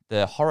is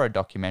the horror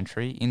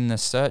documentary In the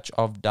Search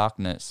of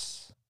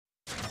Darkness.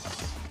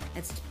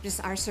 It's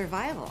just our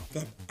survival.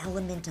 That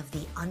element of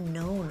the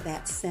unknown.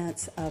 That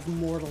sense of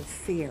mortal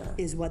fear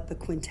is what the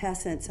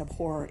quintessence of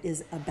horror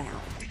is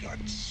about. We got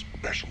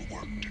special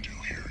work to do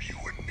here, you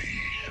and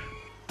me.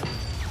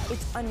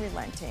 It's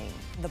unrelenting.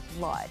 The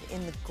blood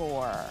in the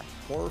gore.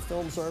 Horror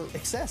films are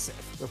excessive.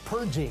 They're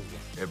purging.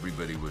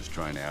 Everybody was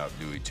trying to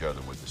outdo each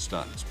other with the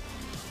stunts.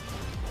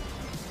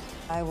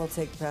 I will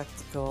take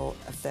practical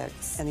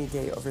effects any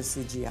day over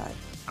CGI.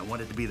 I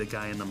wanted to be the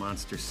guy in the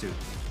monster suit.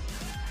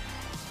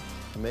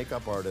 The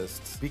makeup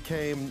artists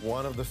became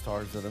one of the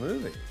stars of the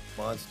movie.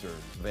 Monsters,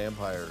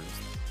 vampires.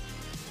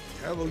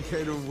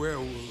 Cavalcade of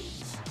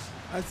werewolves.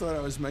 I thought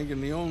I was making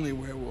the only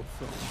werewolf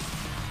film.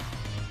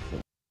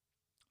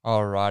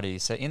 Alrighty,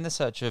 so In the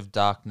Search of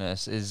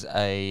Darkness is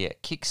a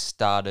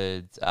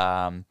kick-started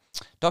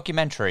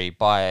documentary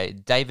by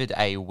David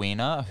A.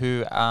 Weiner,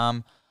 who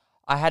I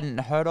hadn't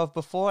heard of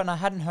before, and I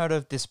hadn't heard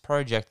of this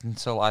project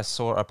until I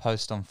saw a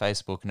post on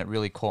Facebook, and it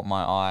really caught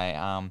my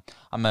eye.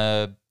 I'm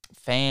a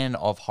fan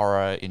of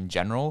horror in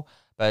general,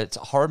 but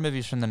horror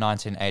movies from the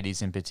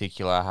 1980s in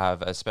particular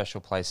have a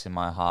special place in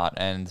my heart,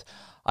 and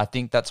I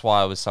think that's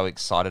why I was so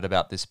excited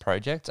about this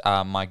project.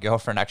 My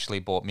girlfriend actually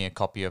bought me a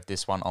copy of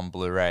this one on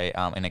Blu-ray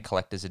in a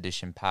collector's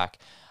edition pack,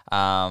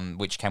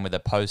 which came with a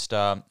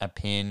poster, a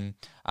pin,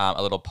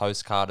 a little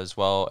postcard as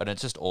well, and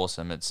it's just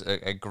awesome. It's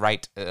a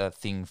great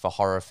thing for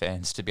horror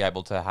fans to be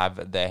able to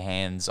have their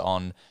hands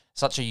on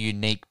such a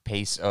unique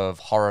piece of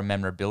horror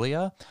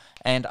memorabilia,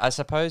 and I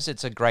suppose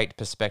it's a great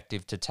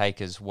perspective to take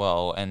as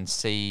well and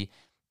see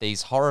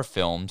these horror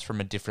films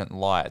from a different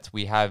light.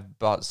 We have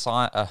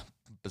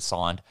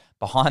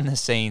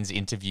behind-the-scenes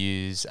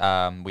interviews.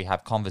 We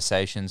have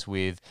conversations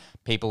with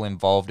people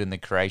involved in the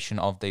creation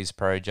of these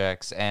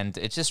projects, and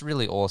it's just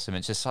really awesome.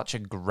 It's just such a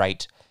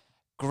great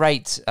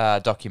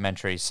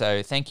documentary.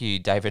 So thank you,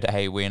 David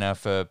A. Weiner,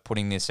 for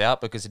putting this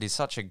out, because it is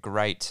such a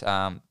great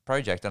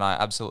project, and I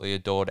absolutely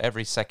adored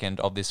every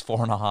second of this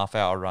 4.5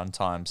 hour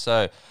runtime.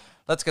 So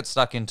let's get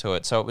stuck into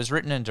it. So it was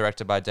written and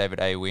directed by David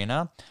A.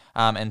 Weiner,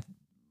 and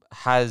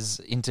has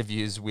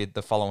interviews with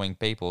the following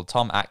people: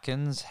 Tom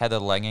Atkins, Heather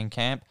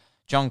Langenkamp,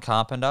 John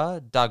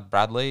Carpenter, Doug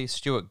Bradley,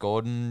 Stuart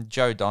Gordon,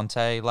 Joe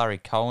Dante, Larry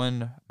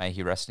Cohen, may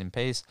he rest in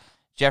peace,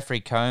 Jeffrey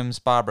Combs,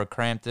 Barbara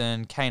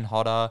Crampton, Kane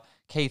Hodder,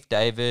 Keith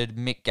David,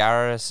 Mick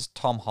Garris,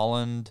 Tom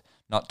Holland,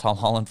 not Tom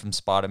Holland from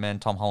Spider-Man,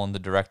 Tom Holland, the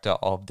director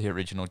of the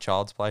original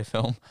Child's Play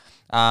film,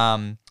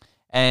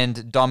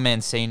 and Don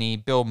Mancini,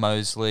 Bill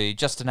Moseley,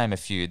 just to name a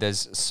few.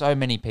 There's so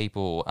many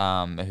people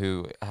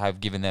who have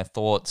given their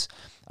thoughts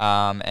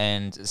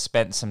and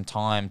spent some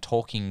time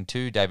talking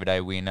to David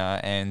A. Weiner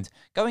and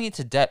going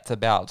into depth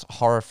about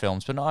horror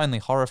films, but not only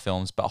horror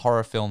films, but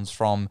horror films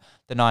from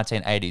the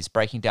 1980s,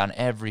 breaking down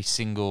every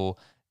single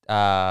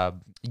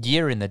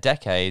year in the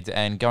decade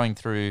and going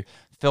through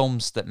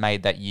films that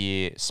made that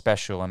year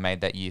special and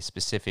made that year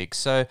specific.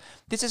 So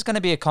this is going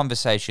to be a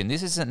conversation.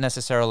 This isn't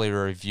necessarily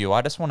a review.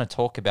 I just want to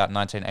talk about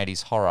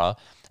 1980s horror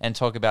and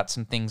talk about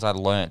some things I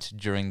learnt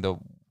during the,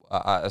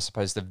 I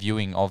suppose, the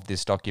viewing of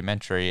this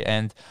documentary.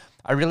 And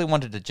I really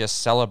wanted to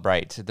just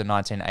celebrate the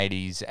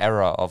 1980s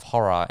era of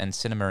horror and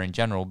cinema in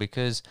general,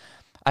 because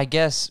I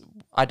guess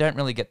I don't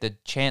really get the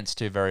chance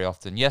to very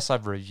often. Yes,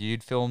 I've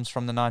reviewed films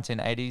from the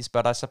 1980s,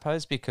 but I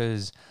suppose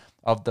because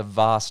of the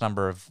vast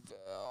number of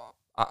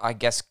I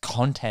guess,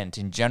 content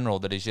in general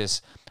that is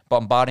just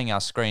bombarding our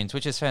screens,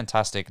 which is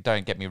fantastic,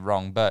 don't get me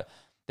wrong, but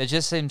there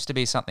just seems to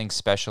be something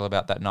special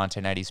about that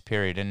 1980s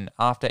period. And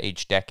after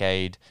each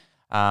decade,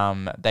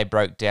 they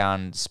broke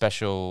down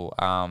special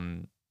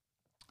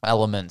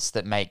elements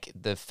that make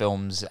the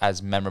films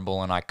as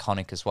memorable and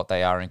iconic as what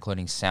they are,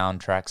 including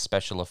soundtracks,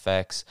 special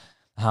effects.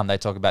 They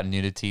talk about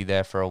nudity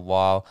there for a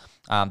while,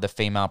 the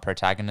female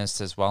protagonists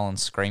as well, and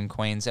Scream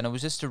Queens. And it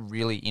was just a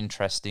really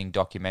interesting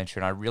documentary,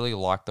 and I really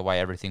liked the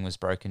way everything was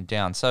broken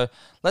down. So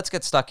let's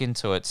get stuck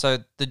into it. So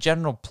the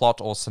general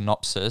plot or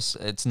synopsis,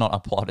 it's not a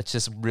plot, it's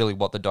just really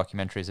what the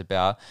documentary is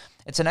about.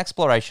 It's an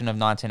exploration of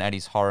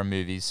 1980s horror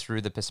movies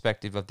through the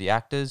perspective of the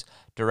actors,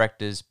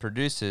 directors,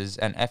 producers,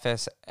 and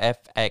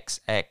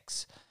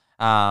FXX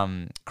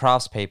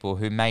craftspeople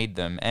who made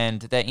them,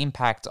 and their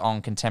impact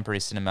on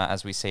contemporary cinema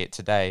as we see it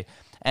today.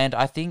 And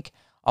I think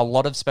a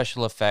lot of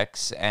special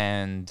effects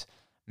and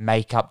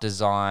makeup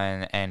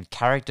design and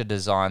character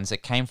designs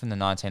that came from the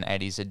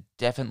 1980s are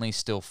definitely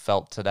still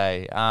felt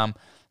today.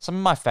 Some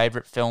of my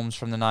favorite films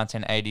from the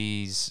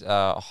 1980s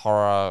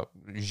horror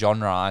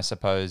genre, I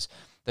suppose,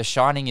 The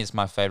Shining is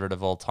my favorite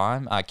of all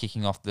time,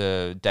 kicking off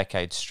the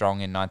decade strong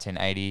in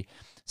 1980.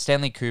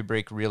 Stanley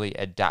Kubrick really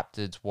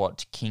adapted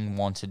what King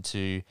wanted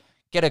to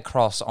get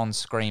across on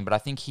screen, but I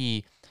think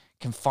he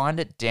confined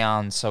it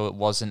down so it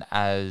wasn't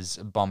as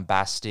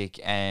bombastic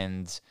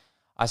and,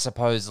 I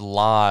suppose,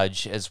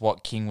 large as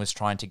what King was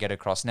trying to get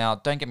across. Now,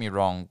 don't get me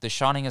wrong, The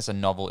Shining as a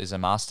novel is a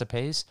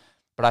masterpiece,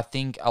 but I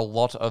think a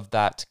lot of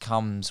that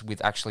comes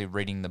with actually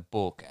reading the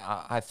book.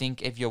 I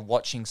think if you're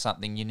watching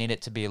something, you need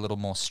it to be a little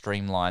more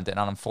streamlined, and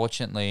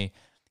unfortunately,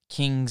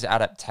 King's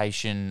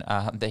adaptation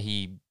that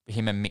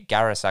him and Mick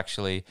Garris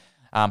actually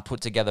put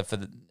together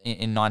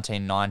in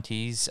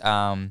 1990s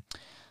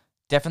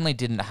definitely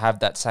didn't have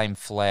that same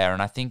flair,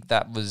 and I think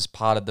that was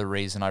part of the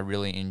reason I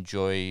really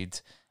enjoyed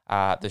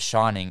The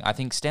Shining. I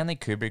think Stanley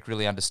Kubrick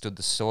really understood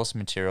the source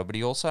material, but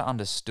he also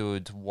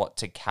understood what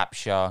to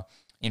capture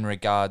in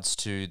regards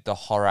to the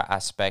horror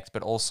aspect,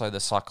 but also the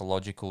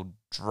psychological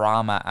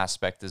drama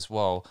aspect as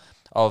well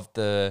of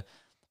the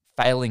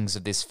failings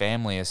of this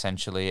family,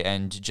 essentially,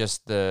 and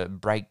just the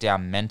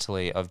breakdown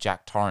mentally of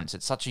Jack Torrance.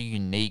 It's such a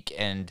unique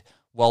and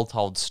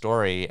well-told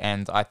story,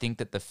 and I think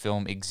that the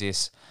film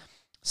exists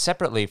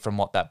separately from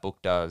what that book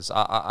does.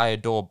 I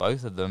adore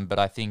both of them, but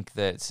I think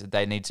that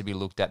they need to be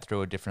looked at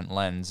through a different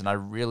lens, and I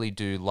really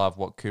do love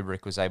what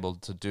Kubrick was able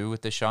to do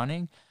with The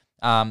Shining.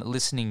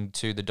 Listening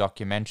to the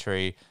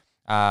documentary,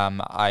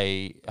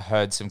 I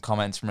heard some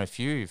comments from a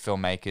few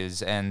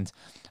filmmakers, and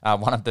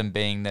one of them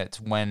being that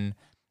when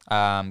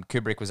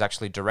Kubrick was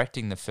actually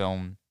directing the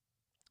film,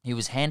 he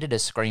was handed a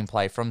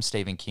screenplay from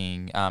Stephen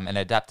King, an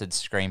adapted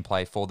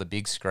screenplay for the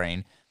big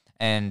screen,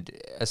 and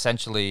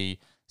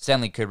essentially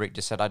Stanley Kubrick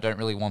just said, I don't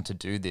really want to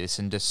do this,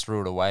 and just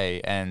threw it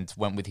away and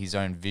went with his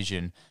own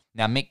vision.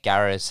 Now, Mick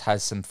Garris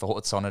has some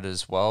thoughts on it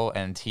as well,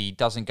 and he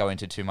doesn't go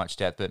into too much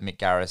depth, but Mick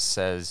Garris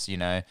says, you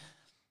know,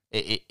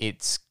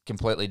 it's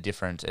completely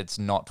different. It's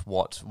not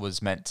what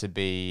was meant to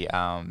be,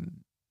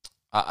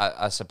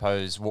 I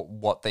suppose,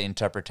 what the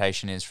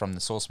interpretation is from the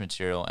source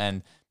material.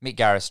 And Mick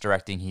Garris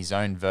directing his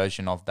own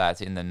version of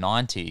that in the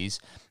 90s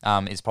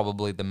is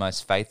probably the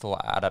most faithful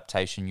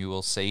adaptation you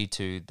will see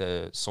to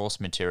the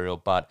source material,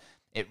 but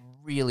it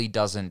really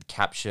doesn't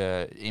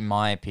capture, in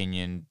my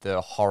opinion, the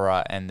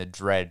horror and the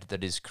dread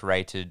that is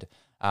created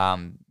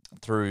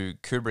through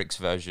Kubrick's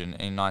version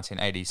in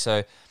 1980.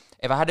 So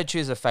if I had to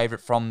choose a favorite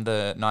from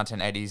the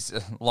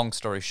 1980s, long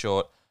story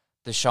short,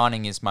 The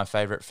Shining is my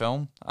favorite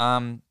film.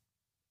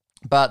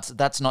 But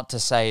that's not to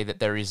say that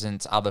there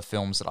isn't other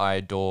films that I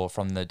adore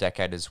from the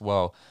decade as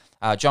well.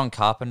 John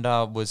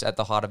Carpenter was at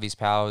the height of his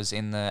powers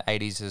in the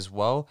 80s as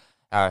well.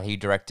 He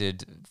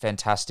directed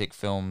fantastic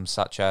films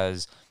such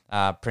as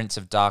Prince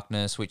of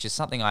Darkness, which is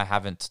something I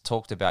haven't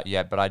talked about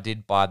yet, but I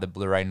did buy the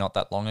Blu-ray not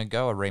that long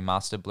ago, a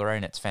remastered Blu-ray,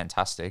 and it's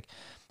fantastic.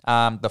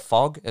 The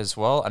Fog as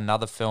well,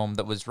 another film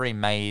that was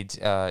remade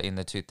in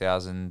the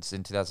 2000s,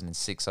 in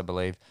 2006, I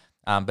believe.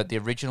 But the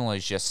original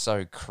is just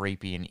so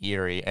creepy and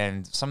eerie,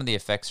 and some of the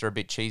effects are a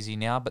bit cheesy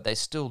now, but they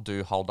still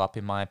do hold up,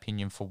 in my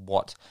opinion, for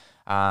what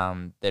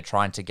they're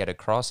trying to get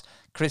across.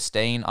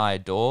 Christine, I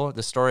adore.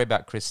 The story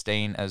about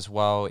Christine as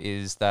well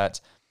is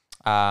that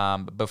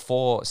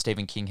before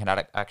Stephen King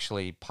had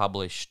actually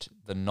published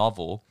the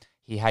novel,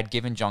 he had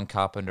given John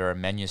Carpenter a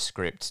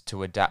manuscript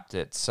to adapt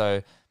it.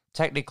 So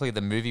technically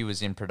the movie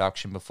was in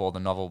production before the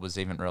novel was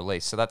even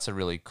released. So that's a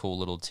really cool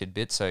little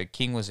tidbit. So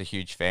King was a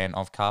huge fan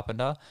of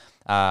Carpenter,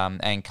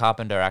 and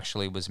Carpenter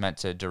actually was meant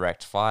to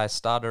direct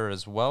Firestarter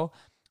as well.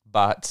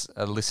 But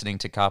listening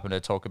to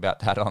Carpenter talk about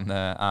that on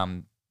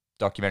the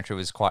documentary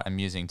was quite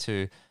amusing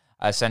too.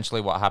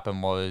 Essentially what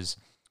happened was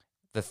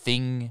The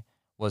Thing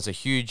was a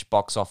huge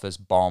box office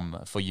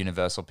bomb for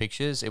Universal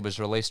Pictures. It was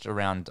released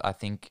around, I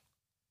think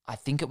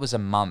it was a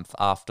month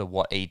after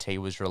what E.T.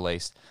 was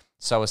released.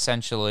 So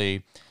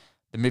essentially,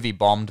 the movie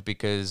bombed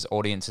because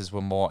audiences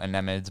were more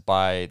enamored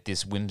by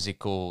this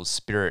whimsical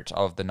spirit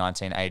of the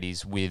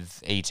 1980s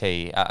with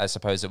E.T. I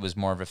suppose it was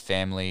more of a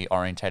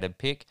family-orientated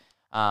pick,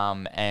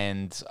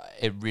 and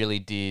it really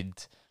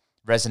did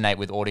resonate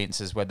with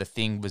audiences where The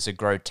Thing was a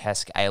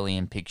grotesque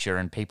alien picture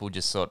and people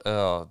just thought,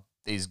 oh,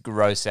 these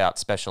gross out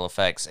special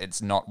effects,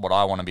 it's not what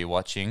I want to be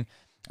watching.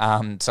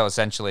 So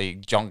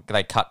essentially,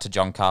 they cut to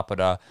John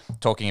Carpenter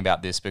talking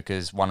about this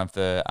because one of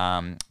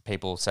the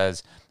people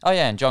says, oh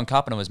yeah, and John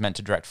Carpenter was meant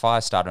to direct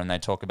Firestarter, and they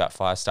talk about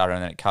Firestarter,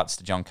 and then it cuts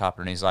to John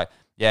Carpenter, and he's like,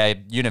 yeah,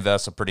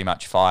 Universal pretty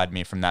much fired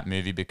me from that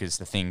movie because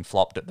The Thing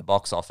flopped at the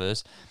box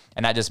office.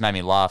 And that just made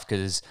me laugh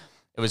because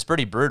it was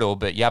pretty brutal,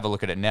 but you have a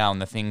look at it now,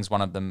 and The Thing's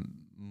one of the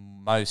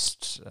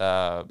most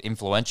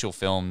influential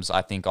films,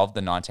 I think, of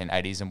the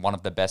 1980s and one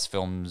of the best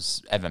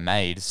films ever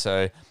made.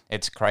 So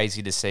it's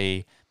crazy to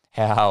see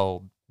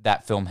how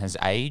that film has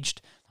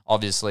aged.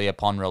 Obviously,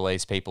 upon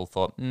release, people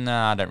thought,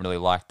 nah, I don't really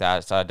like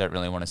that, so I don't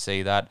really want to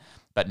see that.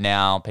 But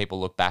now people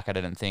look back at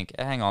it and think,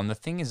 hang on, The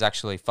Thing is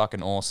actually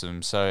fucking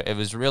awesome. So it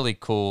was really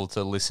cool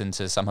to listen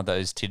to some of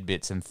those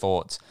tidbits and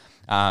thoughts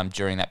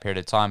during that period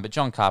of time. But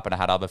John Carpenter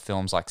had other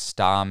films like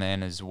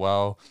Starman as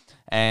well.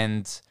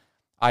 And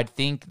I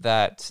think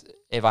that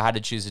if I had to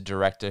choose a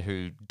director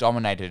who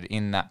dominated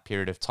in that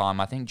period of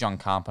time, I think John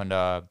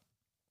Carpenter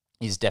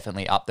is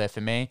definitely up there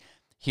for me.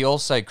 He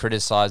also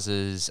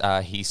criticizes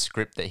his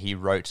script that he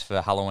wrote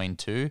for Halloween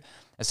 2.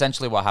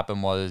 Essentially what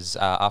happened was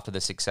after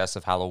the success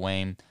of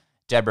Halloween,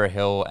 Deborah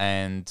Hill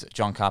and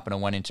John Carpenter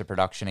went into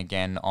production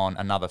again on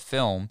another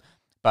film,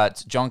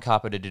 but John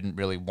Carpenter didn't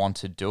really want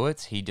to do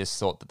it. He just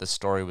thought that the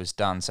story was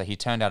done. So he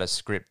turned out a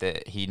script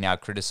that he now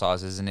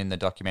criticizes, and in the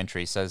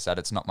documentary he says that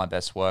it's not my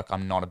best work.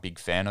 I'm not a big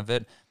fan of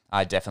it.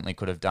 I definitely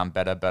could have done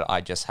better, but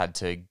I just had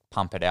to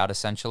pump it out,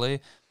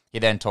 essentially. He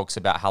then talks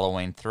about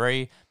Halloween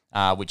 3,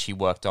 which he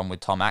worked on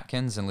with Tom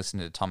Atkins, and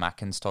listened to Tom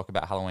Atkins talk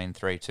about Halloween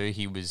 3 too.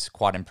 He was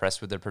quite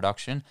impressed with the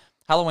production.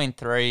 Halloween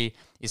 3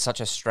 is such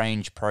a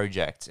strange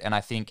project, and I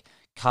think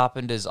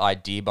Carpenter's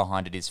idea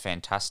behind it is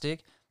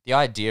fantastic. The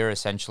idea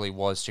essentially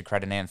was to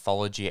create an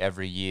anthology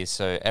every year,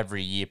 so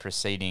every year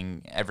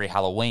preceding every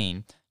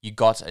Halloween, you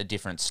got a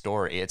different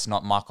story. It's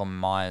not Michael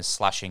Myers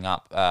slashing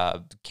up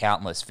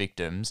countless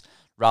victims.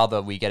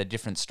 Rather, we get a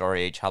different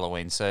story each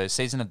Halloween. So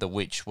Season of the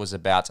Witch was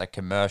about a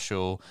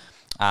commercial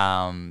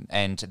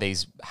and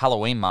these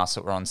Halloween masks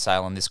that were on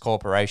sale, and this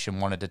corporation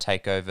wanted to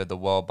take over the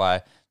world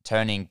by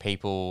turning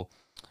people...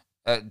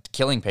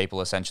 killing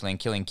people essentially, and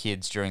killing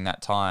kids during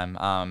that time,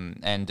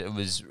 and it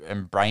was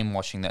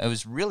brainwashing them. It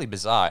was really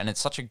bizarre, and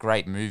it's such a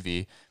great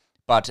movie,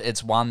 but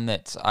it's one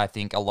that I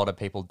think a lot of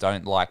people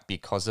don't like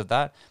because of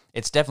that.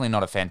 It's definitely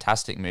not a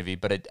fantastic movie,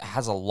 but it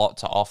has a lot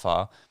to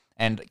offer,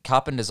 and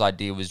Carpenter's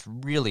idea was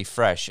really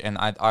fresh, and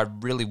I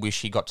really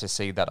wish he got to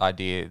see that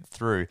idea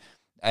through.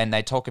 And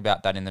they talk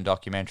about that in the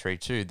documentary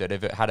too, that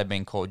if it had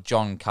been called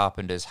John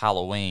Carpenter's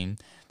Halloween,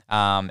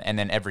 and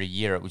then every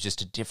year it was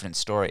just a different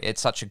story.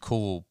 It's such a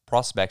cool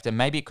prospect, and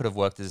maybe it could have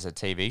worked as a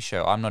TV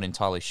show. I'm not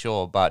entirely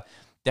sure, but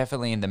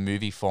definitely in the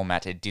movie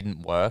format, it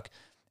didn't work,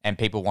 and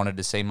people wanted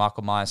to see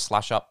Michael Myers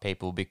slash up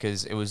people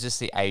because it was just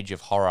the age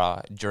of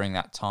horror during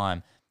that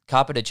time.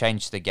 Carpenter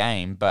changed the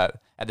game,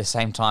 but at the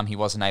same time, he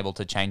wasn't able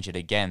to change it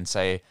again.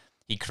 So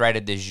he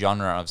created this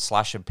genre of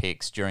slasher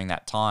picks during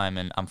that time,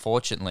 and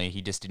unfortunately,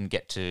 he just didn't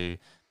get to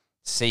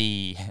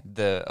see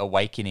the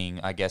awakening,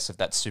 I guess, of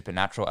that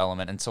supernatural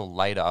element until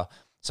later.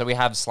 So we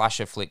have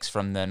slasher flicks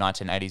from the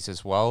 1980s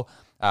as well.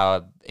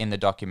 In the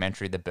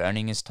documentary, The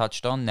Burning is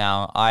touched on.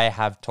 Now, I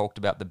have talked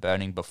about The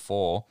Burning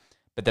before,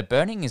 but The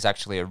Burning is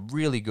actually a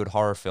really good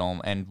horror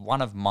film, and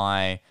one of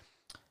my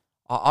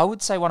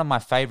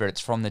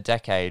favorites from the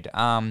decade.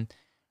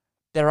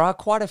 There are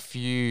quite a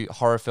few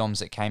horror films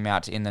that came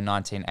out in the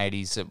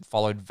 1980s that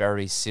followed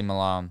very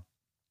similar,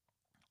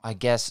 I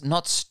guess,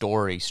 not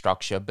story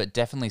structure, but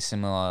definitely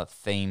similar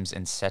themes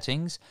and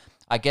settings.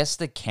 I guess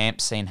the camp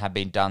scene had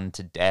been done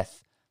to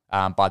death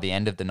by the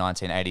end of the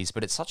 1980s,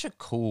 but it's such a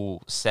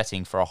cool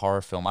setting for a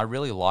horror film. I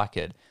really like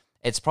it.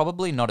 It's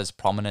probably not as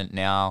prominent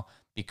now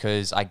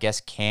because I guess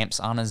camps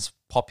aren't as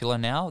popular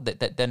now,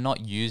 that they're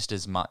not used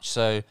as much.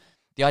 So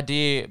the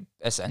idea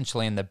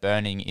essentially in The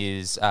Burning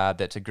is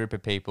that a group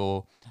of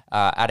people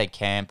at a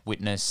camp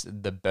witness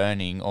the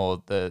burning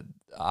or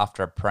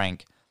after a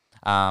prank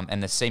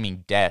and the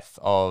seeming death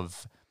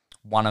of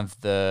one of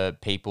the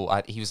people.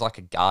 He was like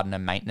a gardener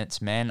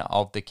maintenance man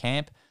of the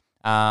camp.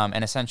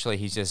 And essentially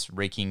he's just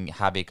wreaking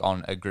havoc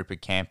on a group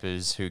of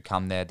campers who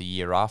come there the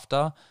year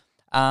after.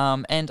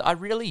 And I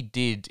really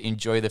did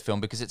enjoy the film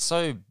because it's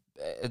so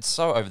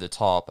over the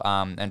top.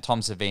 And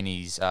Tom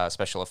Savini's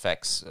special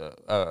effects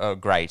are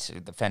great,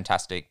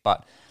 fantastic.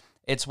 But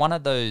it's one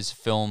of those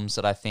films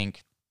that I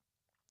think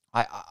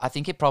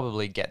it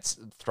probably gets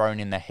thrown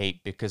in the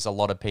heap because a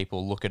lot of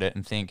people look at it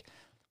and think,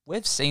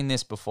 we've seen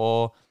this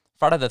before.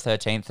 Friday the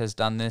 13th has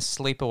done this.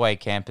 Sleepaway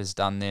Camp has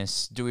done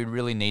this. Do we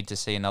really need to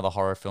see another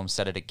horror film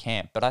set at a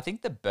camp? But I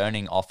think The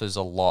Burning offers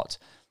a lot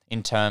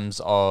in terms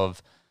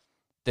of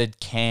the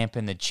camp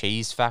and the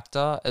cheese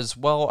factor, as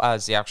well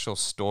as the actual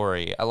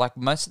story. Like,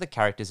 most of the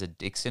characters are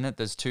dicks in it.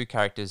 There's 2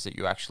 characters that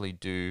you actually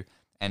do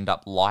end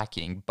up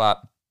liking,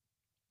 but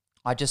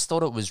I just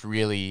thought it was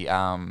really,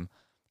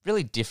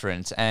 really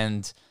different.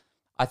 And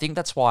I think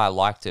that's why I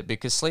liked it,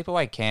 because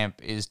Sleepaway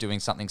Camp is doing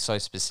something so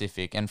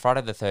specific, and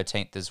Friday the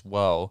 13th as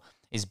well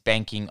is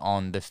banking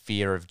on the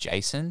fear of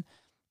Jason,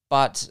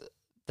 but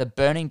The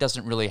Burning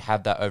doesn't really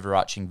have that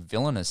overarching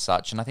villain as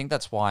such, and I think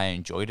that's why I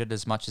enjoyed it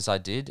as much as I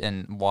did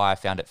and why I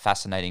found it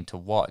fascinating to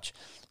watch.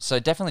 So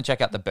definitely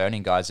check out The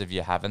Burning, guys, if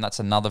you haven't. That's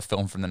another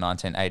film from the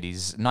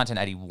 1980s.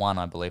 1981,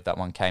 I believe that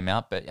one came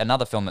out, but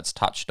another film that's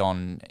touched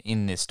on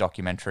in this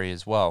documentary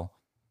as well.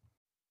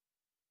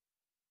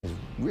 It's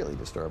really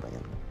disturbing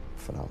and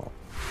phenomenal.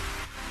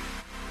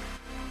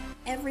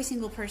 Every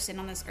single person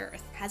on this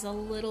earth has a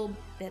little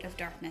bit of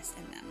darkness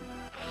in them.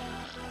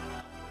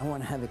 I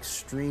want to have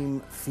extreme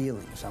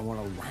feelings. I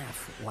want to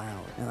laugh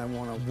loud, and I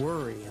want to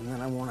worry, and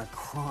then I want to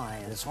cry.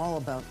 And it's all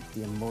about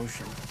the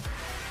emotion.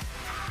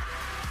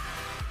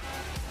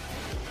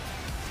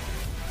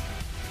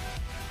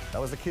 I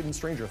was a kid in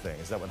Stranger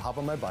Things that would hop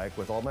on my bike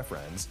with all my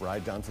friends,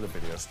 ride down to the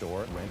video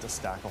store, rent a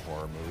stack of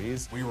horror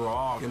movies. We were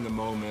all in the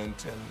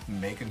moment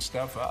and making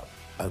stuff up.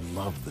 I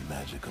love the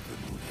magic of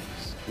the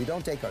movies. We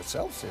don't take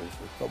ourselves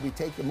seriously, but we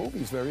take the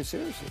movies very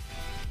seriously.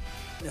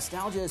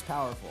 Nostalgia is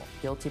powerful.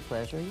 Guilty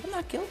pleasure? I'm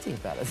not guilty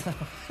about it. I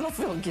don't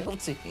feel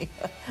guilty.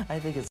 I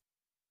think it's...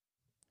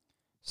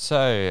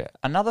 So,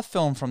 another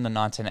film from the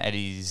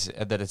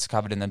 1980s that is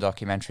covered in the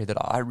documentary that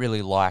I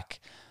really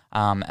like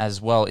as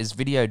well is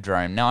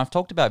Videodrome. Now, I've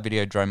talked about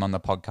Videodrome on the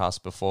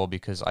podcast before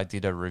because I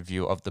did a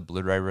review of the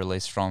Blu-ray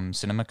release from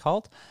Cinema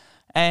Cult,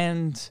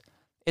 and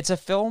it's a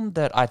film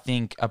that I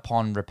think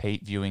upon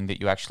repeat viewing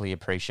that you actually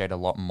appreciate a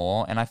lot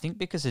more, and I think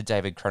because of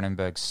David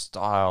Cronenberg's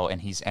style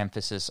and his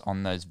emphasis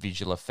on those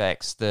visual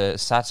effects, the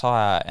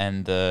satire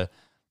and the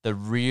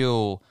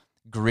real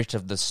grit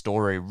of the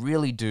story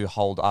really do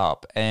hold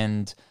up,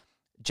 and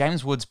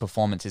James Woods'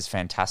 performance is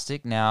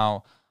fantastic.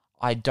 Now,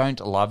 I don't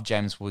love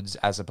James Woods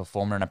as a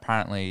performer, and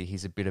apparently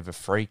he's a bit of a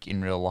freak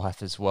in real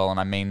life as well, and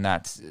I mean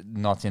that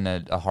not in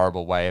a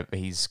horrible way.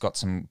 He's got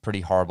some pretty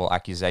horrible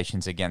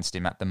accusations against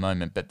him at the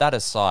moment, but that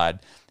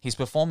aside, his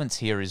performance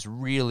here is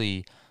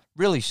really,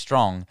 really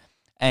strong,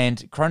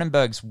 and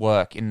Cronenberg's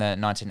work in the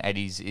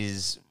 1980s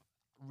is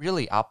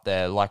really up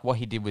there, like what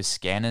he did with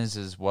Scanners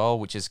as well,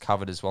 which is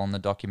covered as well in the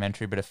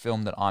documentary, but a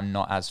film that I'm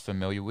not as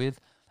familiar with.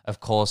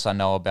 Of course, I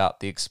know about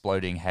The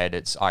Exploding Head.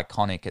 It's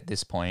iconic at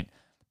this point.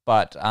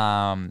 But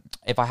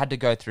if I had to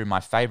go through my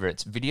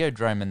favorites,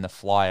 Videodrome and The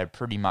Fly are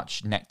pretty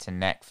much neck to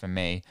neck for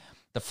me.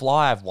 The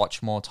Fly I've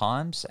watched more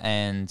times,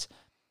 and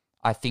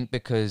I think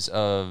because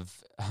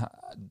of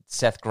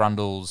Seth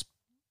Grundle's,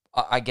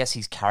 I guess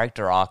his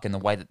character arc and the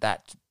way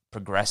that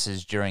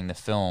progresses during the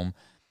film,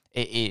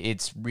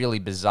 it's really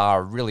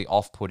bizarre, really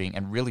off-putting,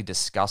 and really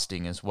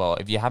disgusting as well.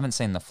 If you haven't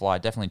seen The Fly,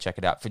 definitely check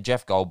it out. For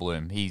Jeff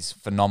Goldblum, he's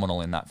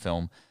phenomenal in that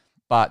film.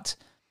 But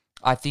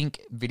I think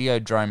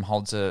Videodrome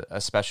holds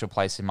a special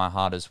place in my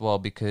heart as well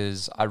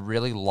because I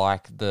really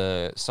like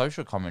the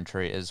social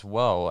commentary as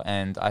well,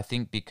 and I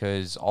think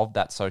because of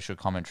that social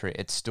commentary,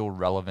 it's still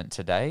relevant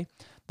today.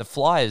 The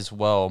Fly as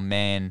well,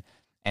 man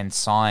and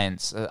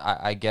science,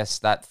 I guess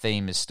that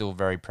theme is still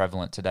very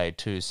prevalent today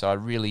too, so I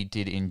really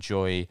did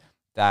enjoy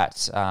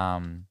that,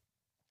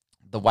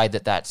 the way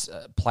that that's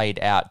played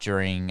out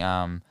during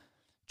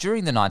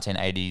the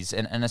 1980s,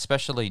 and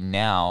especially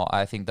now,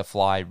 I think The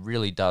Fly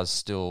really does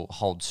still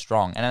hold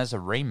strong. And as a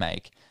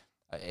remake,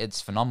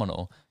 it's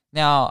phenomenal.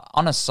 Now,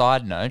 on a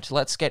side note,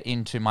 let's get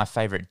into my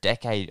favorite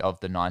decade of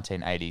the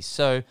 1980s.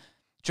 So,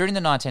 during the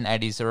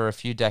 1980s, there are a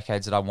few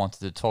decades that I wanted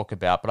to talk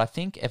about, but I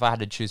think if I had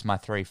to choose my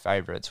 3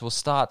 favorites, we'll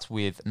start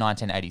with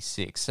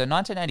 1986. So,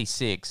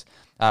 1986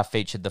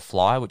 featured The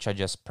Fly, which I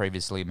just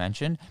previously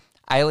mentioned.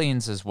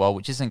 Aliens as well,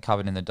 which isn't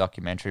covered in the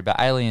documentary, but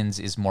Aliens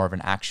is more of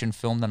an action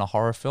film than a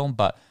horror film,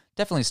 but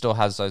definitely still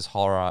has those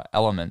horror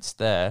elements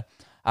there.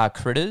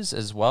 Critters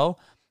as well.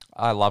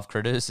 I love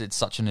Critters. It's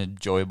such an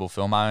enjoyable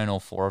film. I own all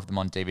 4 of them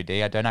on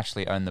DVD. I don't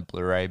actually own the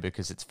Blu-ray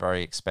because it's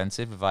very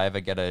expensive. If I ever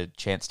get a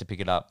chance to pick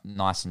it up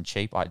nice and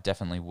cheap, I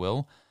definitely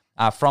will.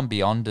 From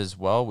Beyond as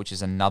well, which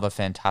is another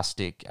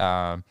fantastic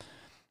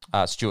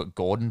Stuart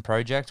Gordon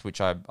project,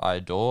 which I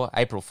adore.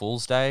 April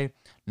Fool's Day,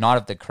 Night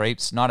of the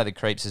Creeps. Night of the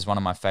Creeps is one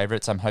of my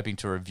favorites. I'm hoping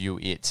to review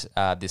it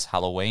this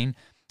Halloween.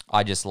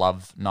 I just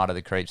love Night of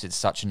the Creeps. It's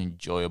such an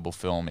enjoyable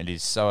film. It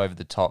is so over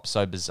the top,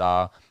 so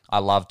bizarre. I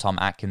love Tom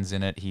Atkins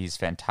in it. He's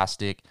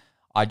fantastic.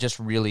 I just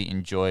really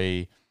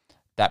enjoy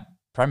that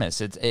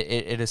premise. It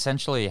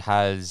essentially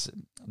has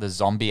the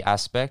zombie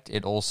aspect.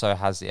 It also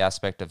has the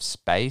aspect of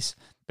space,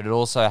 but it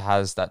also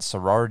has that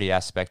sorority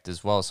aspect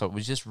as well. So it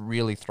was just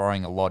really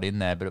throwing a lot in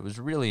there, but it was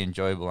really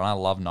enjoyable, and I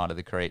love Night of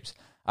the Creeps.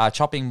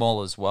 Chopping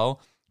Mall as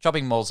well.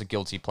 Chopping Mall's a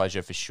guilty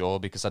pleasure for sure,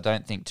 because I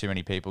don't think too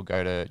many people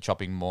go to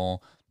Chopping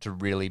Mall to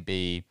really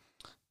be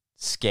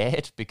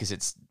scared, because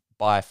it's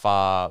by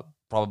far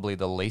probably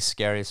the least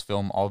scariest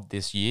film of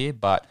this year,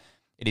 but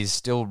it is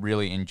still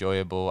really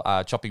enjoyable.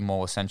 Chopping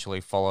Mall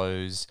essentially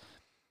follows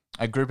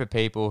a group of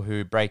people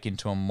who break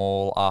into a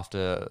mall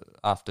after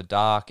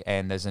dark,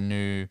 and there's a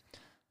new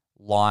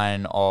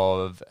line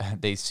of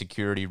these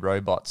security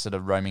robots that are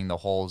roaming the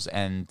halls,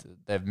 and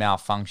they've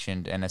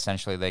malfunctioned, and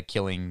essentially they're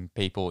killing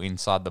people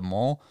inside the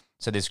mall.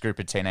 So this group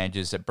of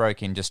teenagers that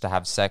broke in just to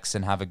have sex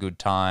and have a good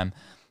time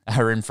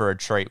are in for a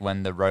treat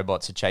when the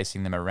robots are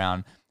chasing them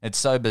around. It's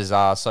so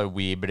bizarre, so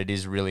weird, but it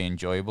is really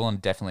enjoyable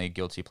and definitely a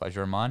guilty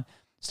pleasure of mine.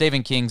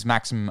 Stephen King's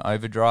Maximum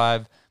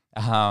Overdrive.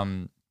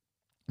 Emilio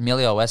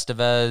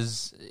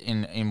Estevez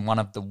in one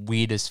of the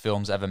weirdest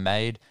films ever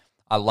made.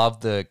 I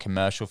love the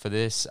commercial for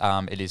this.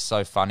 It is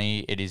so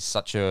funny. It is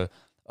such a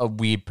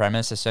weird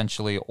premise.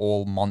 Essentially,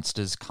 all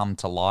monsters come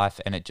to life,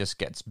 and it just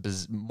gets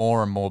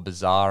more and more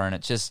bizarre. And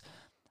it's just,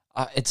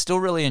 it's still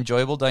really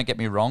enjoyable. Don't get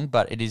me wrong,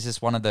 but it is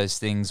just one of those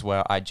things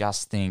where I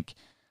just think,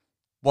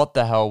 what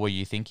the hell were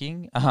you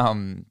thinking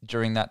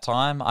during that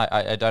time?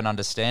 I don't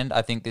understand.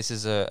 I think this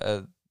is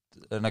a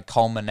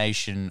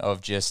culmination of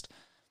just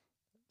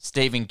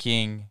Stephen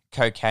King,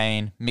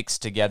 cocaine,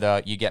 mixed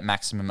together, you get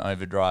Maximum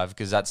Overdrive,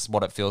 because that's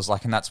what it feels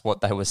like, and that's what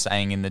they were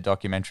saying in the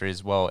documentary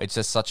as well. It's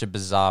just such a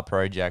bizarre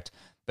project,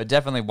 but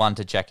definitely one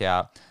to check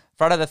out.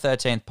 Friday the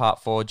 13th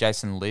Part 4,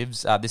 Jason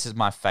Lives. This is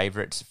my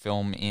favorite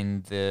film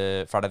in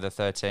the Friday the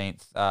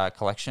 13th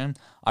collection.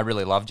 I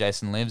really love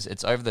Jason Lives.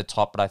 It's over the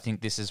top, but I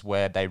think this is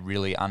where they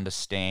really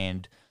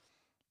understand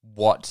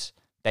what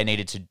they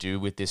needed to do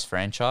with this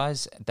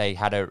franchise. They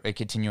had a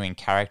continuing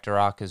character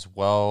arc as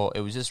well.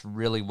 It was just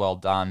really well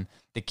done.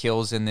 The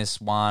kills in this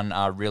one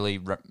are really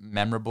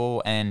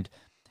memorable, and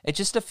it's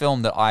just a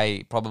film that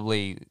I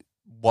probably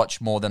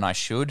watch more than I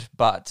should,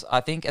 but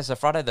I think as a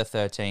Friday the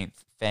 13th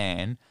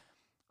fan,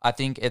 I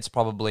think it's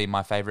probably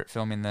my favorite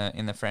film in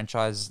the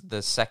franchise,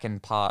 the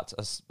second part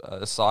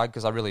aside,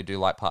 because I really do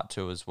like Part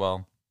 2 as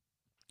well.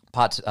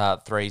 Part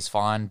 3 is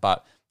fine,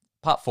 but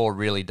Part 4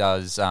 really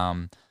does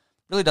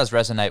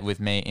resonate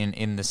with me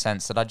in the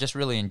sense that I just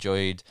really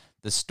enjoyed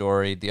the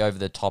story, the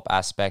over-the-top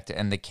aspect,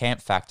 and the camp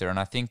factor, and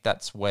I think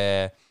that's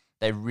where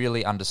they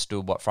really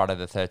understood what Friday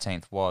the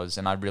 13th was,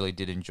 and I really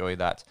did enjoy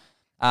that.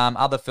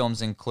 Other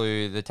films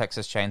include The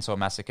Texas Chainsaw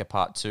Massacre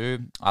Part 2.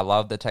 I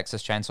love The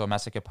Texas Chainsaw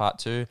Massacre Part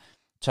 2.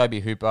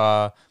 Tobe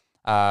Hooper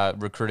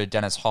recruited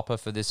Dennis Hopper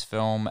for this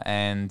film,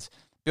 and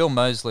Bill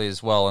Moseley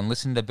as well, and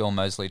listening to Bill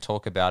Moseley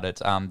talk about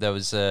it, there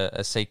was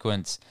a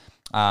sequence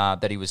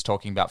that he was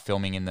talking about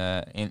filming in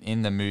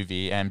the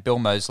movie, and Bill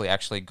Moseley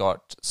actually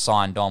got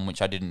signed on,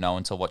 which I didn't know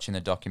until watching the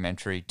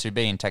documentary, to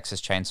be in Texas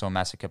Chainsaw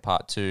Massacre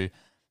Part 2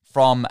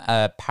 from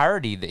a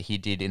parody that he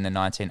did in the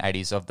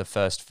 1980s of the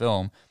first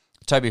film.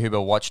 Tobe Hooper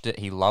watched it,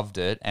 he loved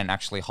it, and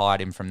actually hired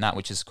him from that,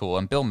 which is cool.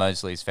 And Bill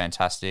Moseley is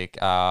fantastic.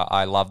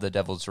 I love The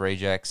Devil's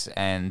Rejects,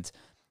 and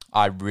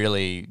I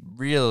really,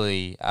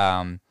 really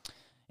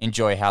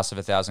enjoy House of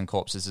a Thousand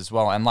Corpses as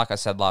well. And like I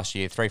said last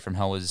year, Three from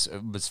Hell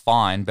was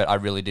fine, but I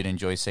really did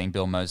enjoy seeing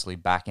Bill Moseley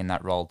back in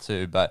that role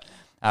too. But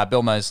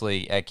Bill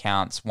Moseley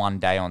accounts one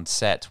day on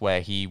set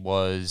where he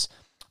was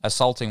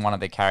assaulting one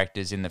of the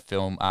characters in the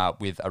film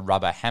with a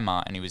rubber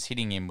hammer, and he was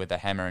hitting him with a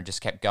hammer and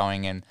just kept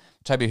going, and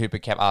Tobe Hooper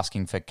kept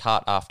asking for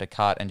cut after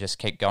cut and just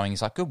kept going.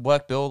 He's like, good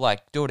work, Bill,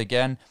 like, do it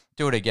again.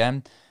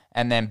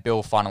 And then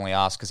Bill finally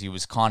asked, because he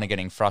was kind of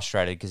getting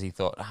frustrated, because he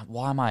thought,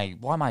 why am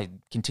I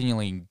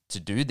continuing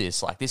to do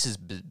this? Like, this is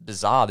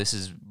bizarre. This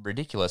is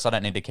ridiculous. I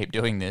don't need to keep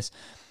doing this.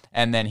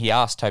 And then he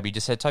asked Toby,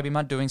 just said, Toby, am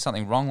I doing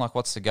something wrong? Like,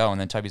 what's the go? And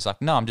then Toby's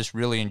like, no, I'm just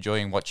really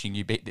enjoying watching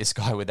you beat this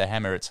guy with a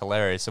hammer. It's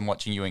hilarious. And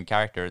watching you in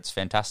character, it's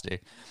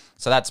fantastic.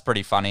 So that's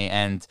pretty funny.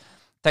 And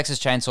Texas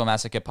Chainsaw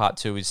Massacre Part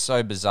 2 is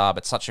so bizarre,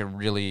 but such a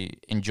really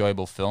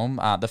enjoyable film.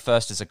 The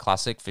first is a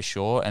classic for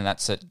sure, and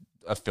that's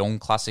a film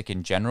classic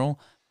in general.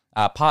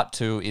 Part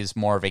 2 is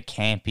more of a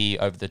campy,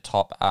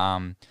 over-the-top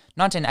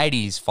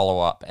 1980s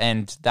follow-up,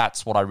 and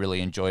that's what I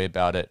really enjoy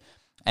about it.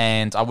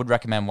 And I would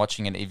recommend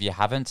watching it if you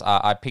haven't.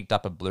 I picked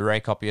up a Blu-ray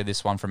copy of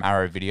this one from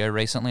Arrow Video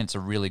recently. It's a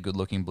really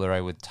good-looking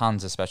Blu-ray with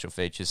tons of special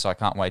features, so I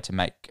can't wait to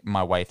make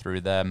my way through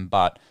them.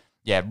 But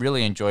yeah,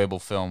 really enjoyable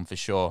film for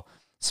sure.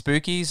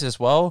 Spookies as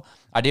well.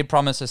 I did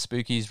promise a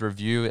Spookies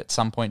review at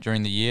some point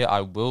during the year.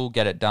 I will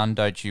get it done,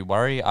 don't you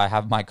worry. I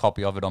have my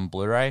copy of it on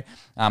Blu-ray.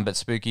 But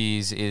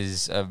Spookies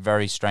is a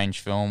very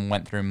strange film,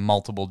 went through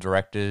multiple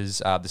directors.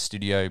 The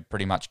studio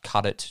pretty much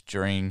cut it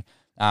during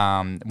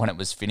when it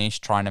was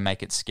finished, trying to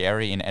make it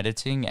scary in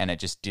editing, and it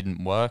just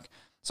didn't work.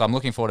 So I'm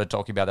looking forward to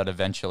talking about that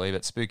eventually,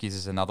 but Spookies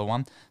is another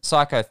one.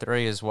 Psycho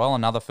 3 as well,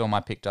 another film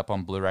I picked up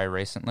on Blu-ray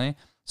recently.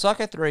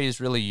 Psycho 3 is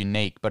really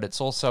unique, but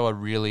it's also a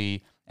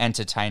really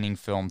entertaining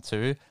film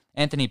too.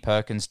 Anthony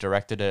Perkins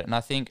directed it, and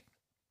I think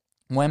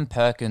when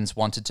Perkins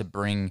wanted to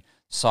bring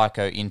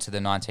Psycho into the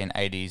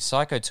 1980s,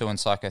 Psycho 2 and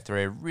Psycho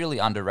 3 are really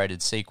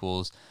underrated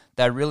sequels.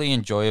 They're really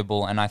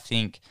enjoyable, and I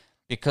think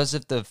because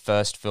of the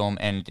first film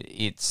and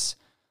its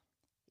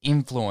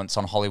influence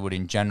on Hollywood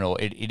in general,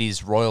 it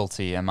is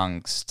royalty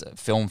amongst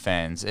film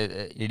fans.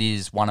 It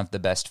is one of the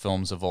best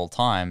films of all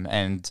time,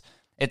 and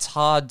it's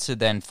hard to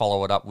then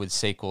follow it up with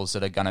sequels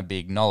that are going to be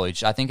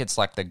acknowledged. I think it's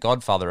like the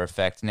Godfather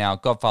effect. Now,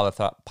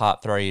 Godfather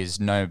Part 3 is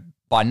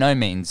by no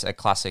means a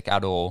classic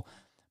at all,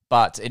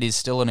 but it is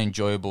still an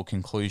enjoyable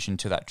conclusion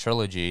to that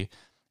trilogy.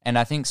 And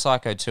I think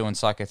Psycho 2 and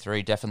Psycho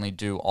 3 definitely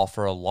do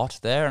offer a lot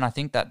there, and I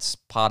think that's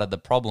part of the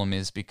problem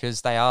is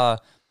because they are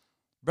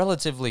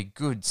relatively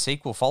good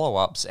sequel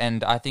follow-ups,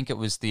 and I think it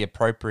was the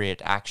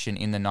appropriate action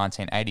in the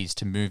 1980s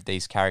to move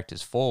these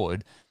characters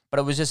forward. But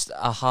it was just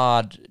a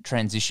hard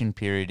transition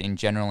period in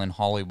general in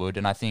Hollywood,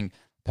 and I think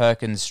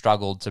Perkins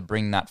struggled to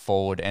bring that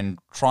forward and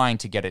trying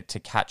to get it to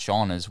catch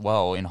on as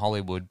well in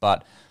Hollywood.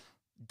 But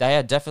they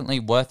are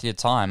definitely worth your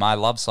time. I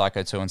love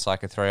Psycho 2 and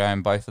Psycho 3. I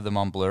own both of them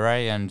on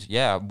Blu-ray, and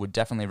yeah, would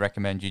definitely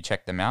recommend you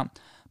check them out.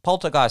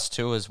 Poltergeist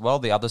 2 as well,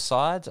 The Other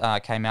Side,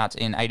 came out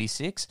in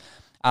 86.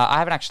 I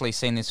haven't actually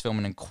seen this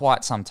film in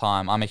quite some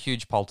time. I'm a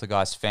huge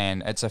Poltergeist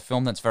fan. It's a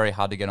film that's very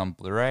hard to get on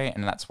Blu-ray,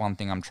 and that's one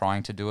thing I'm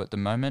trying to do at the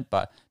moment,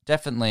 but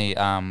definitely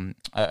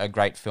a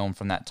great film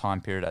from that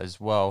time period as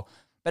well.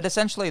 But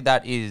essentially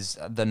that is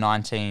the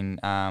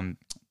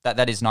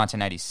that is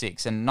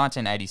 1986, and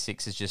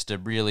 1986 is just a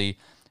really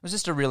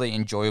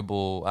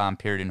enjoyable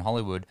period in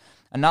Hollywood.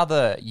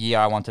 Another year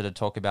I wanted to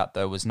talk about,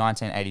 though, was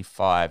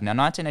 1985. Now,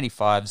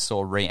 1985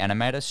 saw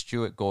Reanimator,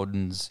 Stuart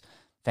Gordon's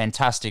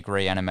fantastic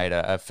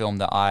Reanimator, a film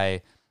that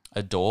I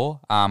adore.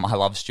 I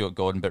love Stuart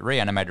Gordon, but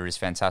Reanimator is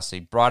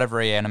fantastic. Bride of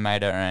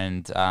Reanimator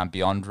and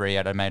Beyond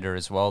Reanimator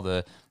as well,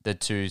 the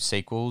two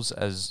sequels,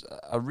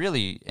 are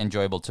really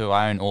enjoyable too.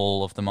 I own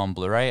all of them on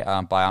Blu-ray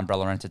by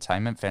Umbrella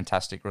Entertainment.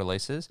 Fantastic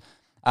releases.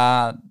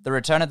 The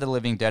Return of the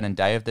Living Dead and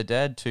Day of the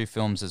Dead, two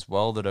films as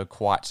well that are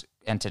quite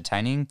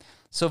entertaining.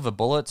 Silver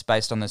Bullets,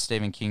 based on the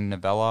Stephen King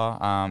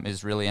novella,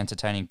 is really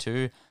entertaining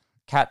too.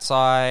 Cat's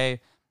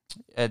Eye,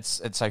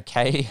 it's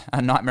okay.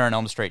 A Nightmare on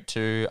Elm Street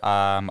 2,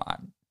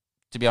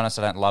 to be honest,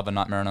 I don't love A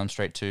Nightmare on Elm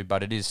Street 2,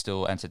 but it is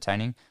still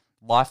entertaining.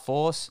 Life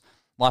Force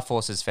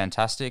is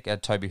fantastic, a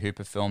Tobe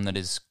Hooper film that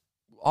is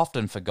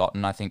often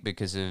forgotten, I think,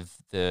 because of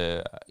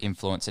the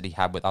influence that he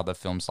had with other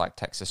films like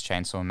Texas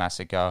Chainsaw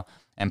Massacre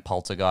and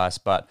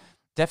Poltergeist, but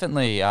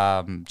definitely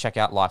check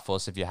out Life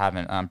Force if you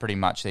haven't. Pretty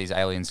much these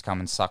aliens come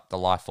and suck the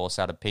life force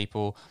out of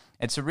people.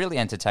 It's a really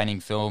entertaining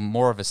film,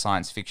 more of a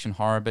science fiction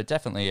horror, but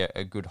definitely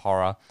a good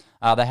horror.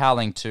 The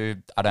Howling 2,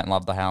 I don't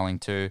love The Howling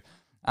 2.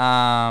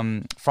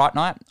 Fright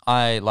Night,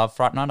 I love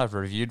Fright Night. I've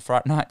reviewed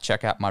Fright Night.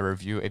 Check out my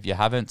review if you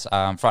haven't.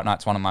 Fright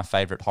Night's one of my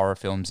favourite horror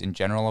films in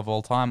general of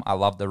all time. I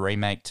love the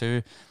remake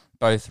too.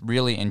 Both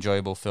really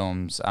enjoyable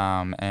films.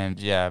 And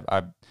yeah,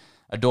 I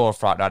adore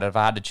Fright Night. If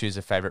I had to choose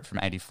a favourite from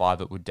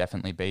 85, it would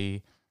definitely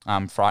be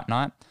Fright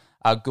Night.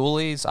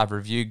 Ghoulies, I've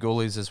reviewed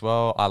Ghoulies as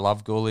well. I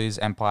love Ghoulies.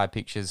 Empire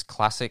Pictures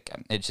classic.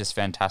 It's just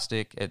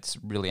fantastic. It's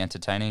really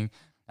entertaining.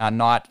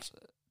 Night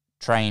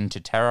Train to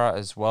Terror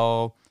as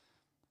well.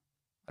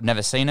 I've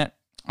never seen it.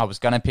 I was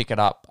going to pick it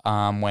up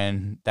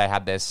when they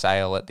had their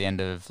sale at the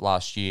end of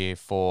last year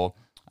for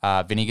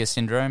Vinegar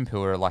Syndrome,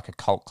 who are like a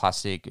cult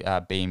classic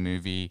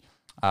B-movie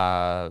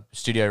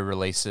studio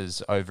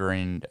releases over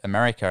in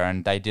America,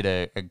 and they did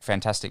a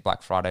fantastic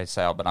Black Friday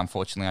sale, but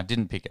unfortunately I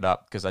didn't pick it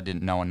up because I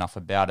didn't know enough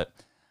about it.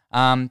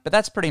 But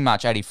that's pretty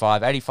much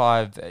 85.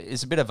 85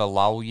 is a bit of a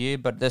lull year,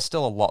 but there's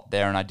still a lot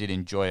there, and I did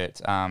enjoy it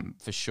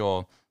for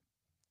sure.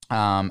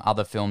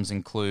 Other films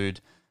include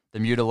The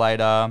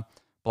Mutilator,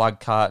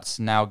 Blood Cuts,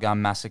 Nail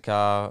Gun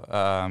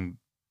Massacre,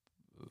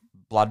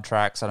 Blood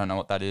Tracks, I don't know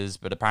what that is,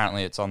 but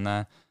apparently it's on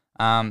there,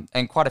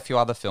 and quite a few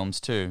other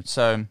films too.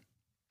 So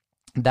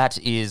that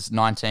is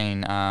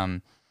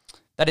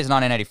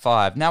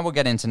 1985. Now we'll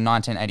get into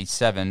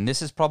 1987.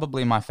 This is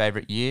probably my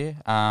favourite year.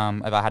 If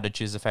I had to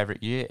choose a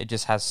favourite year, it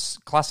just has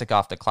classic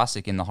after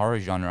classic in the horror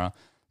genre.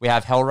 We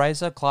have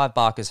Hellraiser. Clive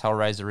Barker's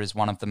Hellraiser is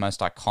one of the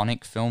most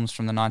iconic films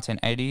from the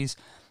 1980s.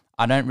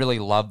 I don't really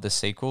love the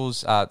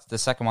sequels. The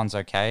second one's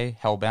okay.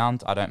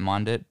 Hellbound, I don't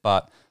mind it,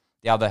 but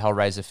the other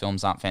Hellraiser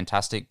films aren't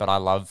fantastic, but I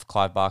love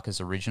Clive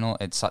Barker's original.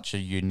 It's such a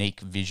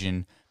unique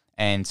vision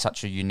and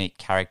such a unique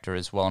character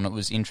as well, and it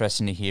was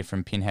interesting to hear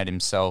from Pinhead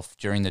himself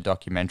during the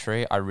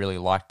documentary. I really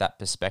liked that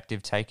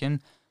perspective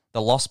taken.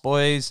 The Lost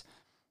Boys,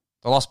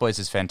 The Lost Boys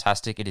is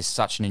fantastic. It is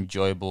such an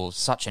enjoyable,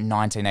 such a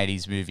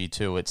 1980s movie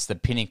too. It's the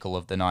pinnacle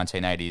of the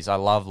 1980s. I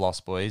love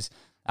Lost Boys.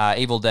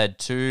 Evil Dead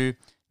 2,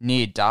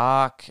 Near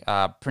Dark,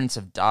 Prince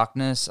of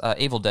Darkness,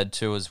 Evil Dead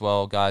 2 as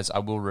well, guys. I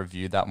will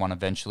review that one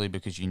eventually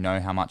because you know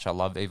how much I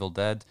love Evil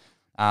Dead.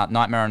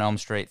 Nightmare on Elm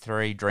Street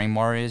 3, Dream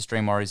Warriors.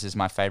 Dream Warriors is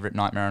my favorite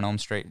Nightmare on Elm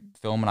Street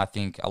film, and I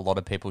think a lot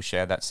of people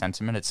share that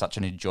sentiment. It's such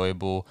an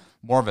enjoyable,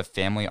 more of a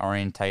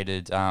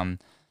family-orientated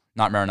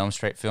Nightmare on Elm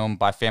Street film.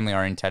 By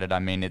family-orientated, I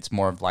mean it's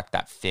more of like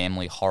that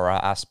family horror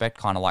aspect,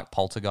 kind of like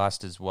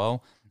Poltergeist as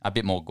well. A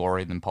bit more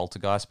gory than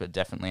Poltergeist, but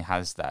definitely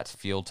has that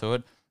feel to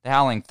it. The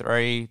Howling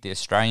 3, the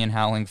Australian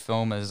Howling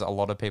film, as a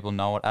lot of people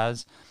know it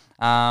as.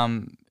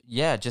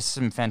 Yeah, just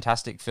some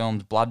fantastic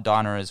films. Blood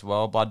Diner as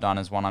well. Blood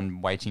Diner is one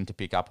I'm waiting to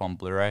pick up on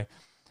Blu-ray.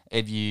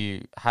 If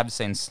you have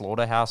seen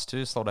Slaughterhouse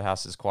too,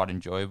 Slaughterhouse is quite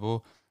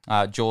enjoyable.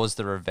 Jaws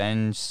the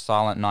Revenge,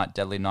 Silent Night,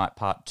 Deadly Night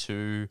Part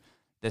 2.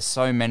 There's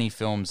so many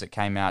films that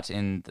came out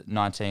in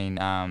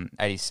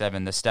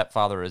 1987. The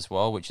Stepfather as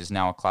well, which is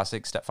now a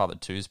classic. Stepfather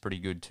 2 is pretty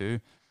good too.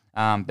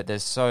 But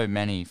there's so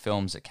many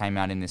films that came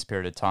out in this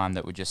period of time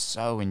that were just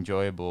so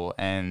enjoyable.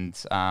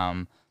 And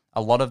a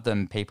lot of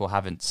them people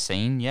haven't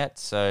seen yet.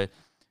 So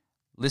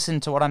listen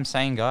to what I'm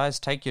saying, guys.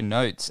 Take your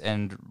notes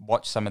and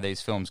watch some of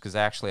these films because they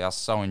actually are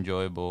so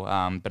enjoyable.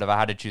 But if I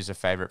had to choose a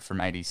favorite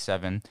from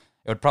 87,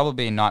 it would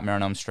probably be Nightmare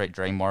on Elm Street,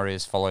 Dream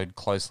Warriors, followed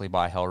closely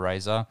by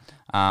Hellraiser.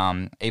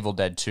 Evil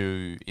Dead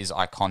 2 is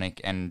iconic,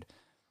 and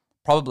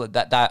probably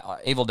that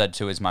Evil Dead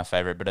 2 is my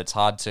favorite, but it's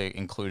hard to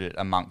include it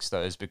amongst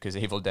those because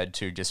Evil Dead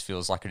 2 just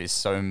feels like it is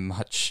so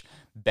much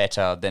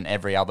better than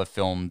every other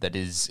film that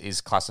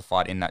is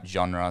classified in that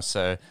genre.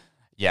 So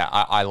yeah,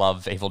 I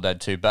love Evil Dead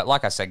 2. But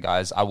like I said,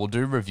 guys, I will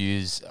do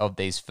reviews of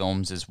these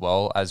films as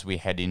well as we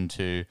head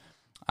into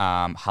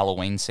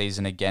Halloween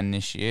season again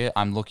this year.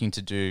 I'm looking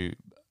to do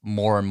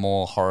more and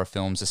more horror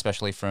films,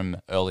 especially from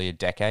earlier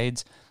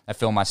decades. A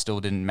film I still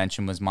didn't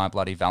mention was My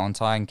Bloody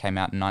Valentine, came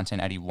out in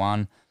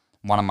 1981.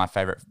 One of my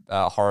favorite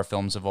horror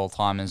films of all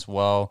time as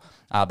well.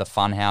 The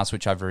Funhouse,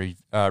 which I've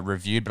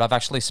reviewed, but I've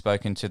actually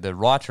spoken to the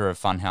writer of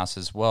Funhouse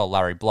as well,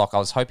 Larry Block. I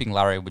was hoping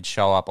Larry would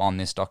show up on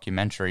this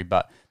documentary,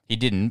 but he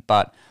didn't.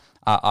 But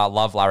I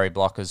love Larry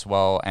Block as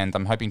well, and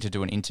I'm hoping to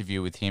do an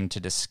interview with him to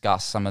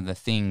discuss some of the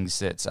things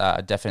that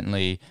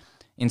definitely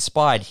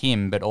inspired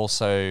him, but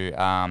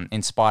also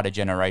inspired a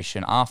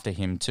generation after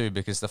him too,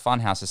 because The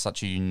Funhouse is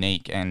such a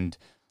unique and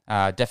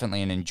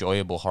definitely an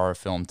enjoyable horror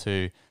film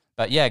too.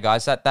 But yeah,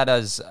 guys, that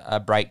is a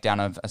breakdown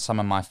of some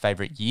of my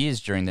favorite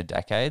years during the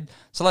decade.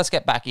 So let's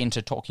get back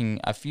into talking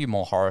a few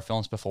more horror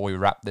films before we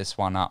wrap this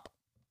one up.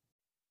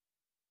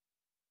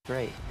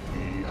 Great.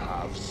 We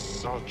have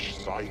such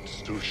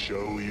sights to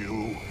show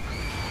you.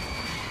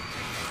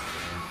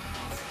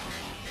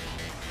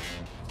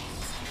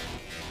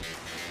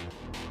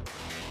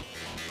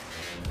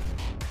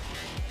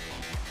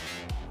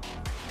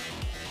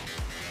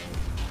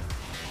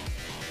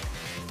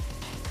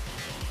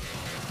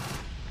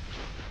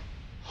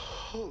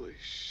 Holy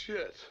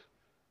shit.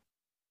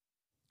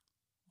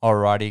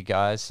 Alrighty,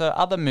 guys. So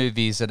other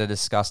movies that are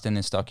discussed in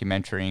this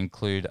documentary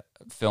include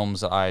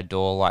films that I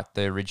adore, like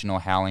the original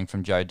Howling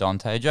from Joe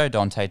Dante. Joe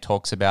Dante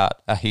talks about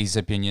his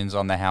opinions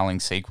on the Howling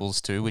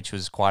sequels too, which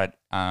was quite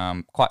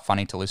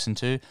funny to listen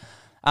to.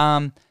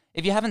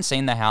 If you haven't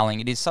seen The Howling,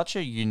 it is such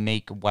a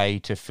unique way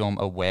to film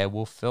a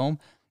werewolf film.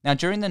 Now,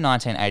 during the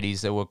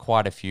 1980s, there were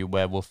quite a few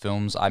werewolf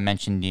films. I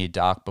mentioned Near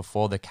Dark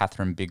before, the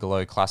Catherine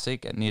Bigelow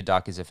classic. Near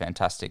Dark is a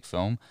fantastic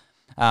film.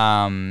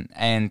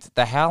 And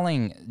The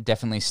Howling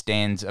definitely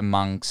stands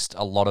amongst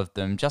a lot of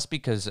them just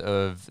because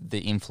of the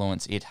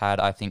influence it had,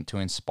 I think, to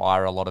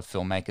inspire a lot of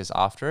filmmakers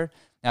after it.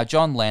 Now,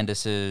 John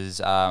Landis's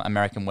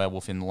American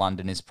Werewolf in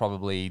London is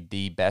probably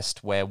the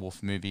best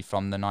werewolf movie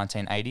from the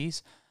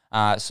 1980s.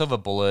 Silver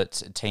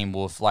Bullet, Teen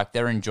Wolf, like,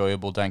 they're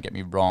enjoyable, don't get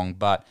me wrong,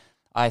 but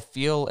I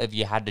feel if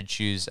you had to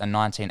choose a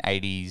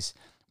 1980s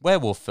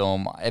werewolf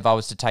film, if I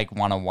was to take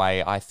one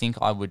away, I think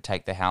I would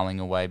take The Howling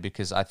away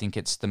because I think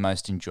it's the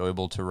most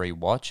enjoyable to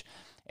rewatch.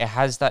 It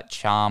has that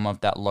charm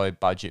of that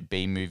low-budget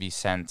B-movie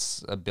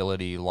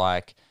sensibility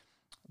like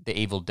The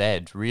Evil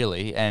Dead,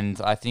 really, and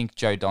I think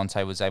Joe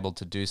Dante was able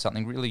to do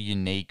something really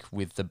unique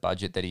with the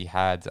budget that he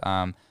had.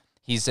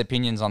 His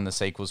opinions on the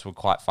sequels were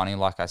quite funny.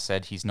 Like I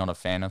said, he's not a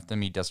fan of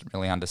them. He doesn't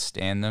really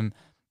understand them.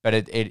 But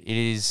it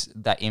is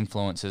that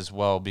influence as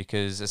well,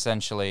 because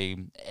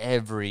essentially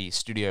every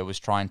studio was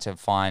trying to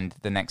find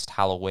the next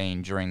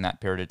Halloween during that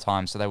period of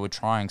time. So they were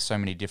trying so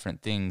many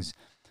different things.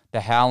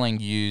 The Howling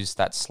used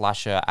that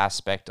slasher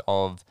aspect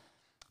of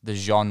the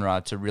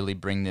genre to really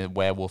bring the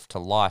werewolf to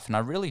life. And I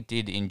really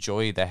did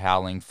enjoy The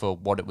Howling for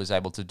what it was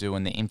able to do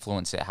and the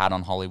influence it had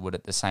on Hollywood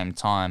at the same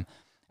time.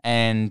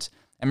 And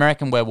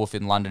American Werewolf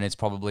in London is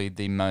probably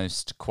the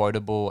most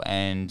quotable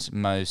and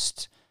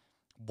most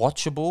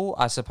watchable,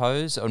 I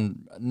suppose,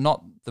 and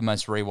not the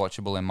most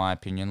rewatchable in my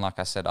opinion. Like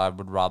I said, I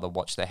would rather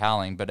watch The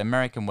Howling, but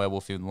American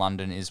Werewolf in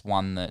London is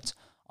one that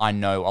I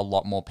know a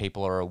lot more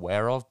people are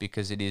aware of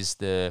because it is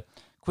the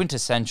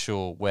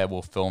quintessential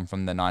werewolf film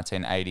from the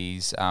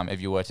 1980s,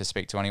 if you were to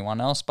speak to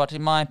anyone else. But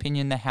in my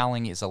opinion, The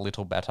Howling is a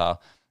little better.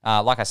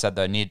 Like I said,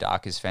 though, Near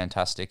Dark is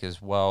fantastic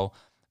as well.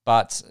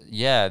 But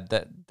yeah,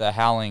 the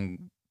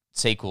Howling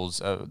sequels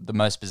are the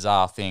most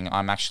bizarre thing.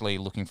 I'm actually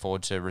looking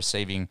forward to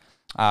receiving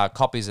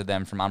copies of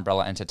them from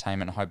Umbrella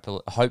Entertainment,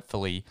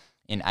 hopefully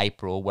in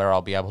April, where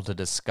I'll be able to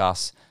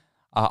discuss.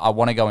 I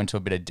want to go into a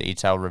bit of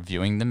detail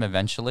reviewing them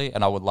eventually,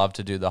 and I would love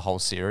to do the whole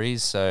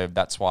series. So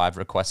that's why I've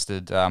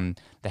requested The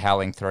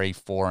Howling 3,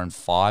 4, and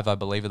 5, I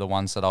believe, are the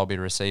ones that I'll be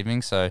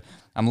receiving. So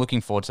I'm looking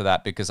forward to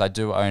that because I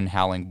do own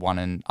Howling 1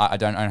 and I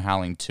don't own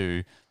Howling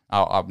 2.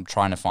 I'm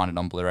trying to find it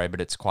on Blu-ray,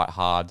 but it's quite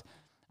hard.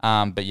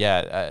 But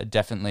yeah,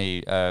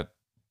 definitely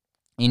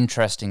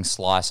interesting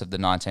slice of the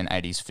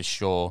 1980s for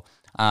sure.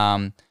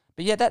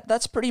 But yeah,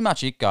 that's pretty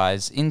much it,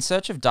 guys. In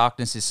Search of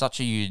Darkness is such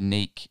a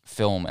unique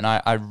film, and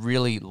I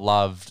really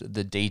loved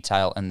the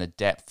detail and the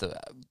depth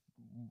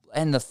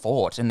and the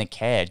thought and the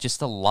care, just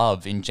the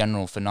love in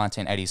general for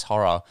 1980s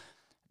horror.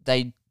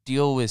 They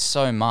deal with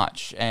so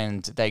much,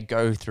 and they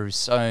go through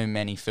so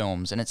many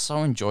films, and it's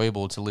so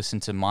enjoyable to listen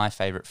to my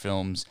favorite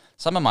films,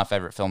 some of my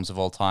favorite films of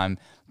all time,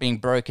 being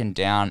broken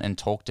down and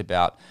talked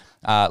about.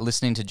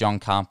 Listening to John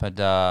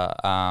Carpenter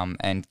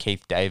and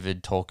Keith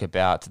David talk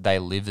about They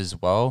Live as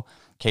well.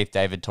 Keith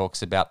David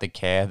talks about the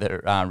care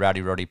that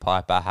Rowdy Roddy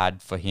Piper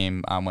had for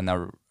him when they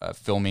were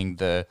filming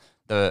the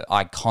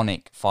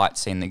iconic fight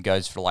scene that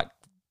goes for like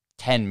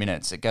 10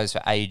 minutes. It goes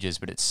for ages,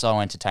 but it's so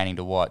entertaining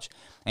to watch.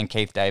 And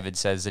Keith David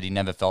says that he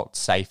never felt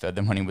safer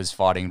than when he was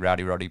fighting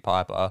Rowdy Roddy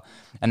Piper.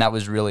 And that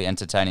was really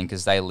entertaining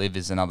because They Live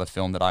is another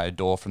film that I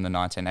adore from the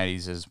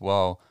 1980s as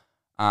well.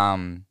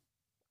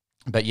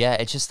 But yeah,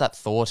 it's just that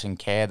thought and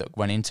care that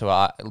went into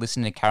it.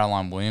 Listening to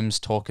Caroline Williams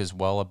talk as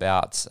well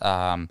about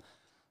I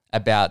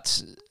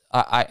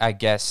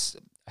guess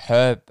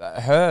her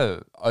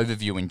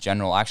overview in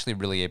general. I actually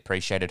really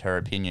appreciated her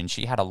opinion.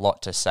 She had a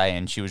lot to say,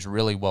 and she was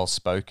really well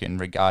spoken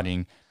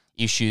regarding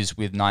issues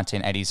with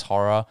 1980s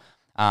horror,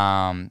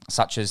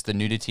 such as the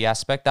nudity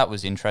aspect. That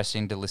was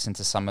interesting to listen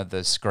to some of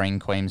the screen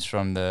queens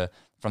from the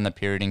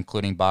period,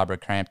 including Barbara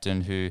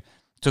Crampton, who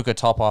took her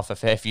top off a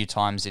fair few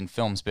times in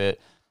films, but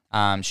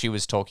she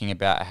was talking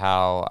about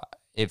how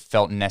it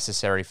felt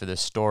necessary for the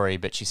story,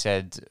 but she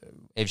said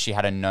if she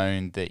had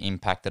known the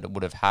impact that it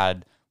would have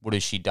had, would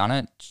have she done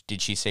it?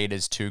 Did she see it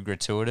as too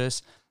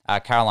gratuitous?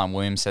 Caroline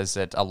Williams says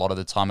that a lot of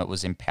the time it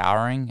was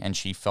empowering and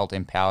she felt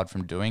empowered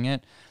from doing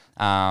it.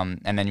 And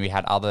then we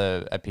had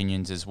other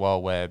opinions as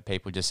well where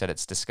people just said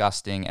it's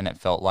disgusting and it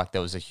felt like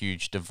there was a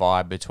huge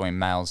divide between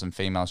males and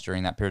females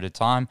during that period of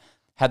time.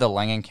 Heather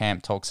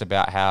Langenkamp talks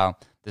about how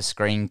the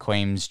screen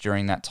queens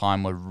during that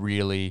time were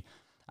really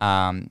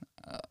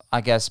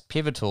I guess,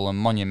 pivotal and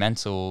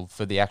monumental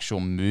for the actual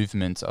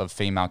movement of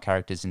female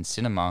characters in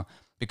cinema.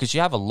 Because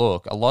you have a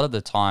look, a lot of the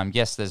time,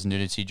 yes, there's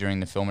nudity during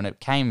the film, and it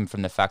came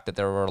from the fact that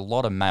there were a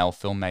lot of male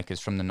filmmakers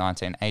from the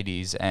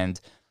 1980s, and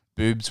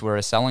boobs were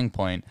a selling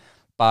point.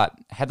 But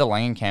Heather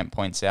Langenkamp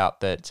points out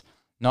that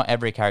not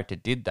every character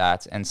did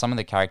that, and some of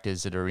the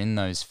characters that are in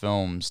those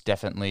films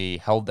definitely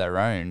held their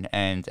own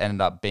and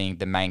ended up being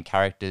the main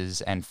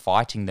characters and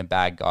fighting the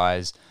bad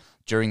guys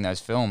during those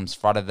films.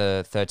 Friday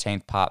the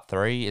 13th Part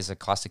 3 is a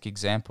classic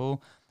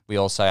example. We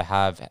also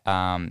have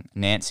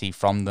Nancy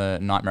from the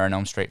Nightmare on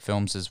Elm Street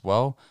films as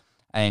well.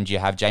 And you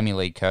have Jamie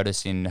Lee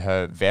Curtis in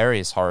her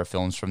various horror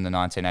films from the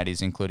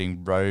 1980s,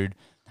 including Road.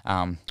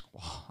 I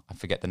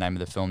forget the name of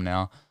the film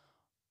now.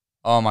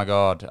 Oh my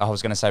God. I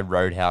was going to say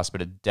Roadhouse,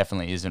 but it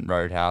definitely isn't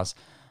Roadhouse.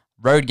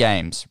 Road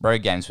Games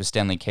with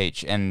Stanley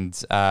Keach.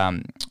 And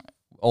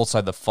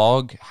also The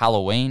Fog,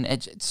 Halloween.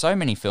 It's so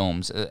many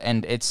films,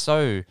 and it's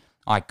so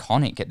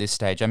iconic at this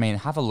stage. I mean,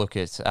 have a look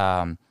at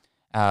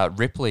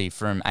Ripley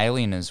from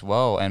Alien as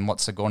well, and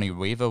what Sigourney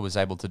Weaver was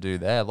able to do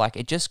there. Like,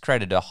 it just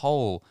created a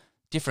whole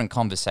different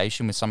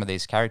conversation with some of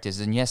these characters.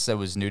 And yes, there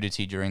was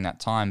nudity during that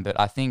time, but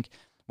I think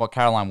what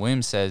Caroline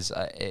Williams says,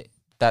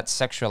 that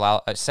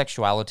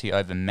sexuality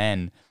over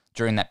men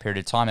during that period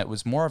of time, it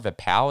was more of a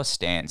power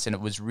stance, and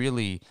it was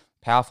really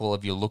powerful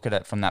if you look at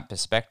it from that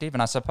perspective.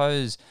 And I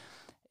suppose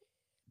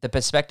the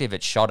perspective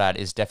it's shot at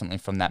is definitely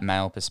from that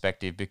male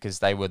perspective, because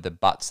they were the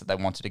butts that they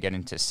wanted to get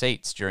into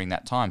seats during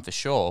that time, for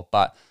sure.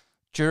 But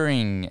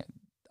during,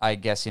 I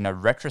guess, in a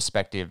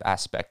retrospective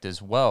aspect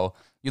as well,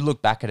 you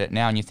look back at it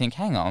now and you think,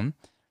 hang on,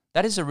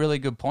 that is a really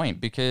good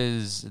point,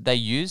 because they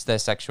use their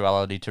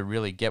sexuality to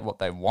really get what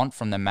they want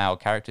from the male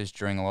characters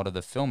during a lot of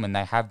the film, and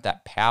they have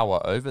that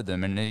power over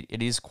them, and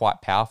it is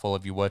quite powerful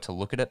if you were to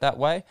look at it that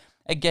way.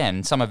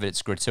 Again, some of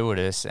it's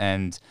gratuitous,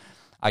 and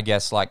I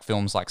guess like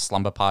films like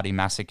Slumber Party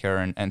Massacre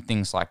and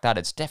things like that,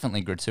 it's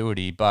definitely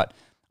gratuity, but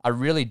I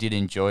really did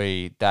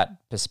enjoy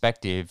that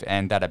perspective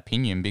and that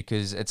opinion,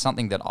 because it's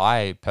something that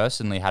I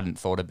personally hadn't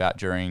thought about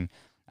during,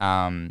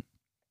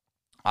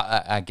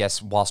 I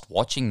guess, whilst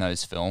watching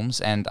those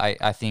films. And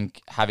I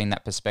think having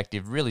that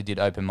perspective really did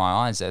open my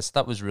eyes there, so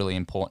that was really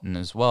important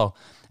as well.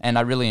 And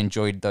I really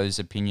enjoyed those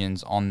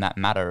opinions on that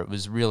matter. It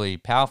was really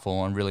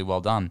powerful and really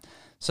well done.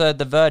 So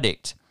the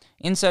verdict: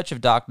 In Search of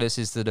Darkness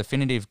is the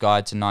definitive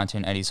guide to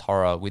 1980s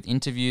horror, with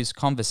interviews,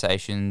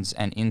 conversations,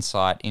 and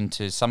insight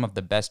into some of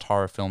the best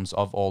horror films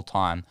of all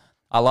time.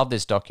 I love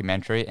this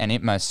documentary, and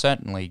it most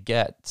certainly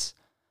gets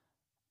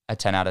a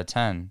 10 out of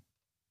 10.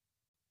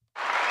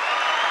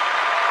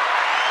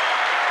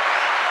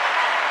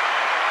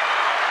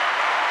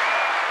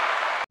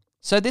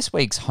 So this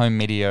week's home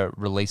media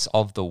release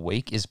of the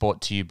week is brought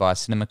to you by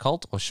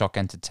CinemaCult or Shock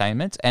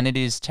Entertainment, and it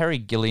is Terry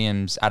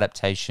Gilliam's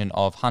adaptation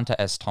of Hunter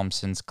S.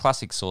 Thompson's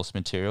classic source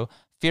material,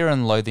 Fear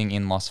and Loathing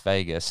in Las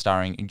Vegas,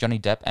 starring Johnny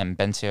Depp and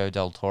Benicio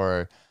del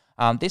Toro.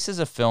 This is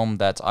a film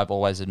that I've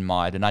always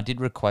admired, and I did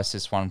request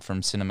this one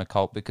from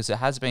CinemaCult because it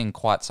has been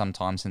quite some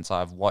time since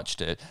I've watched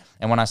it,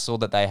 and when I saw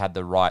that they had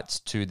the rights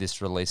to this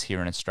release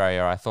here in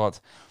Australia, I thought,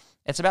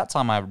 it's about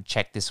time I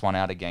check this one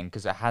out again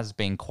because it has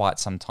been quite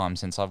some time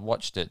since I've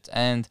watched it.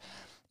 And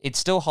it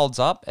still holds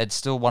up. It's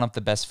still one of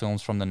the best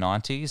films from the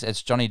 90s.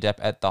 It's Johnny Depp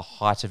at the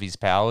height of his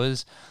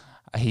powers.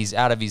 He's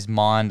out of his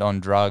mind on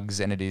drugs,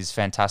 and it is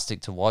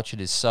fantastic to watch. It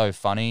is so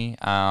funny,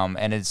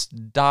 and it's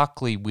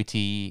darkly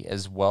witty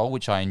as well,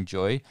 which I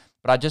enjoy.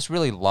 But I just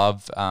really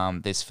love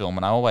this film,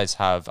 and I always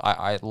have.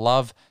 I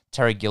love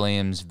Terry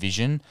Gilliam's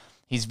vision.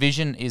 His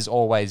vision is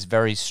always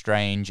very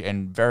strange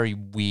and very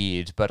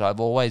weird, but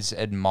I've always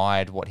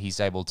admired what he's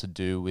able to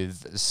do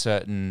with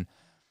certain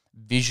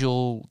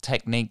visual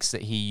techniques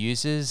that he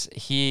uses.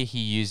 Here he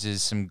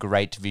uses some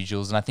great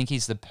visuals, and I think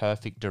he's the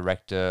perfect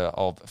director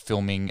of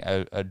filming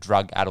a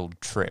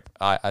drug-addled trip.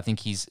 I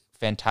think he's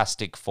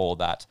fantastic for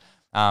that,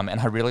 and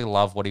I really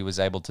love what he was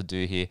able to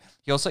do here.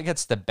 He also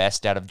gets the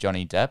best out of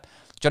Johnny Depp.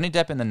 Johnny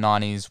Depp in the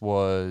 90s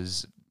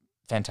was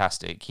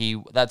fantastic.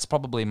 That's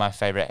probably my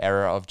favorite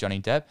era of Johnny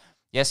Depp.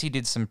 Yes, he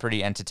did some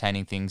pretty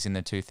entertaining things in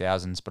the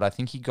 2000s, but I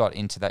think he got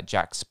into that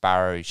Jack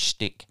Sparrow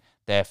shtick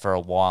there for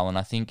a while, and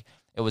I think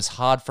it was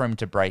hard for him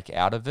to break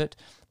out of it,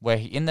 where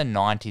in the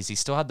 90s, he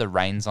still had the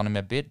reins on him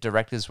a bit.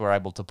 Directors were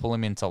able to pull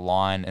him into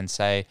line and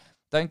say,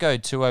 don't go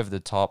too over the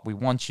top. We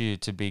want you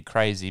to be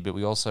crazy, but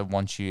we also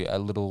want you a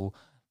little,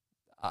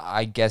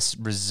 I guess,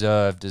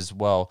 reserved as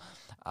well.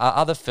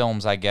 Other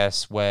films, I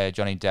guess, where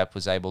Johnny Depp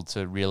was able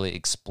to really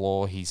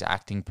explore his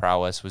acting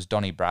prowess was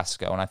Donnie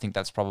Brasco, and I think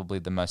that's probably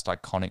the most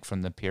iconic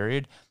from the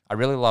period. I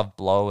really love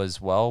Blow as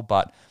well,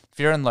 but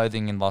Fear and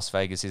Loathing in Las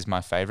Vegas is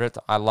my favorite.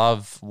 I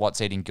love What's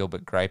Eating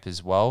Gilbert Grape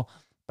as well,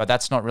 but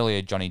that's not really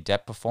a Johnny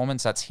Depp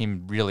performance. That's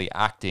him really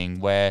acting,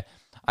 where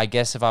I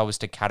guess if I was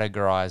to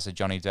categorize a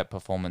Johnny Depp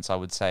performance, I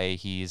would say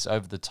he's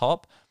over the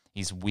top,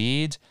 he's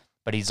weird,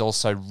 but he's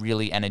also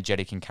really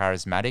energetic and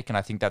charismatic, and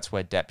I think that's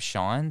where Depp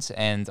shines,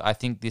 and I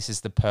think this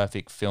is the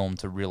perfect film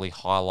to really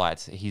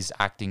highlight his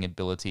acting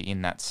ability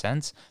in that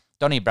sense.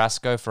 Donnie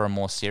Brasco for a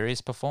more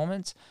serious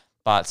performance,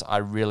 but I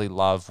really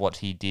love what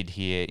he did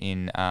here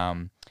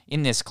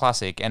in this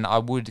classic, and I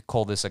would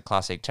call this a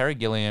classic. Terry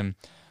Gilliam,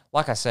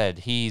 like I said,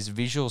 his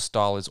visual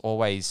style is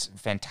always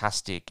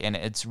fantastic, and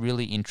it's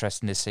really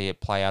interesting to see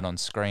it play out on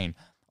screen.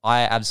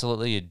 I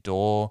absolutely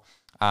adore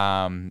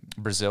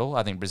Brazil.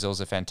 I think Brazil's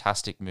a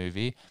fantastic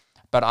movie,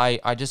 but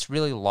I just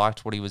really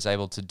liked what he was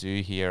able to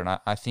do here, and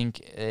I think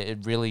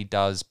it really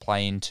does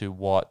play into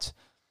what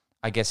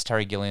I guess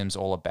Terry Gilliam's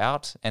all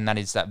about, and that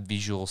is that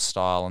visual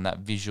style and that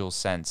visual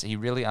sense. He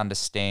really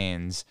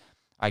understands,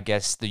 I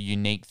guess, the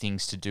unique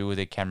things to do with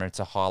a camera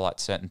to highlight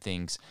certain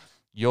things.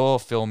 You're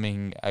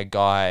filming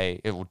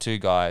two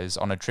guys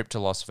on a trip to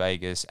Las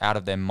Vegas out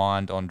of their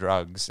mind on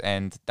drugs,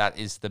 and that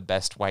is the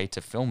best way to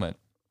film it.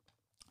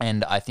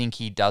 And I think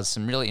he does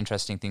some really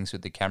interesting things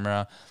with the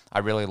camera. I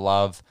really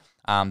love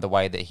the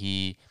way that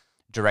he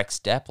directs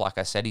Depp. Like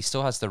I said, he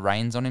still has the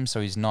reins on him, so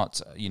he's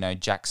not,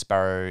 Jack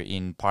Sparrow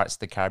in Pirates of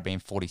the Caribbean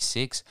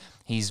 46.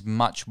 He's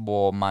much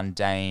more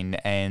mundane,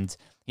 and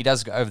he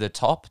does go over the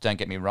top, don't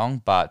get me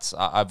wrong, but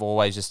I've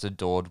always just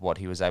adored what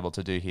he was able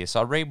to do here. So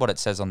I'll read what it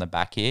says on the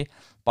back here.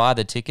 Buy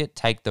the ticket,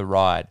 take the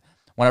ride.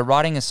 When a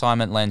writing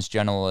assignment lands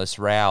journalist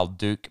Raoul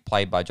Duke,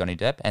 played by Johnny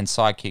Depp, and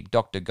sidekick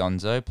Dr.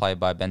 Gonzo, played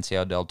by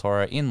Benicio del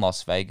Toro, in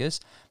Las Vegas,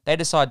 they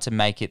decide to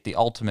make it the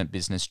ultimate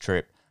business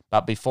trip.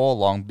 But before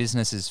long,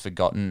 business is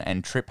forgotten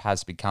and trip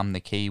has become the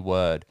key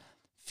word.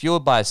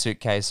 Fueled by a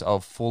suitcase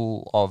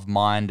full of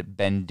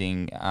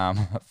mind-bending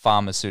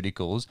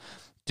pharmaceuticals,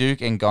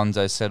 Duke and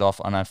Gonzo set off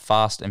on a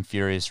fast and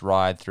furious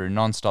ride through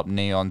non-stop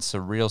neon,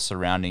 surreal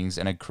surroundings,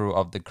 and a crew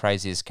of the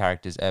craziest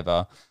characters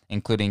ever,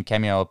 including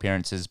cameo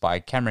appearances by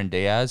Cameron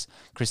Diaz,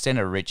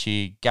 Christina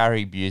Ricci,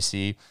 Gary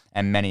Busey,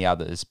 and many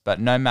others. But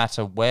no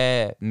matter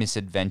where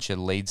misadventure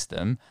leads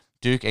them,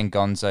 Duke and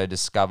Gonzo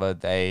discover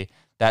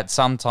that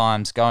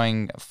sometimes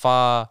going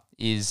far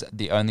is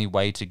the only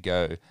way to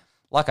go.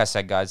 Like I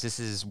said, guys, this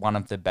is one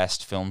of the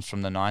best films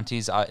from the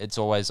 90s. It's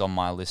always on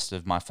my list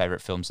of my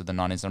favorite films of the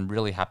 90s. I'm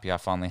really happy I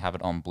finally have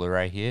it on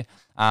Blu-ray here.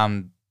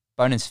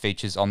 Bonus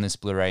features on this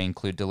Blu-ray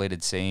include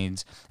deleted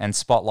scenes and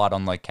spotlight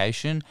on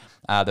location,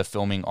 the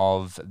filming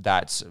of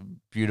that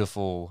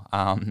beautiful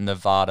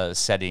Nevada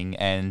setting,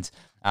 and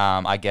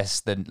I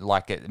guess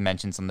like it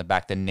mentions on the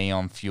back, the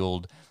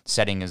neon-fueled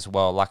setting as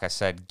well. Like I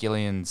said,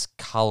 Gillian's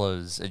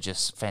colors are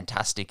just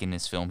fantastic in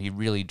this film. He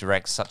really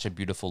directs such a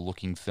beautiful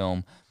looking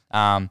film.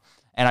 And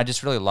I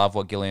just really love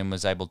what Gillian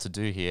was able to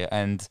do here.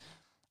 And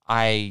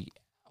I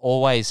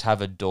always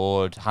have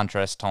adored Hunter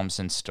S.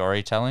 Thompson's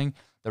storytelling.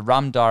 The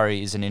Rum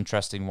Diary is an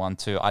interesting one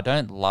too. I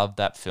don't love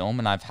that film,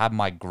 and I've had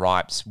my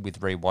gripes with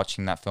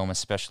rewatching that film,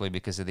 especially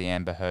because of the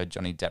Amber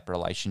Heard-Johnny Depp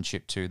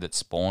relationship too that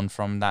spawned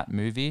from that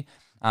movie.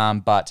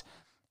 But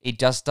it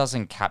just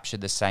doesn't capture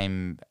the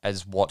same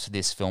as what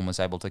this film was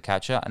able to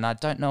capture, and I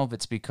don't know if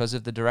it's because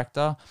of the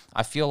director.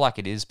 I feel like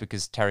it is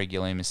because Terry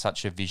Gilliam is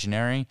such a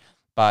visionary,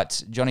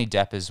 but Johnny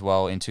Depp as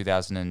well in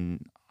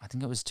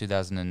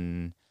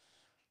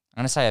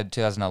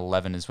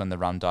 2011 is when The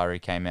Rum Diary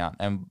came out.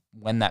 And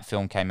when that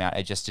film came out,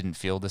 it just didn't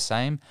feel the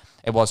same.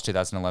 It was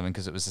 2011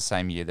 because it was the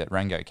same year that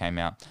Rango came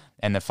out.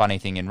 And the funny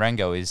thing in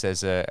Rango is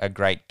there's a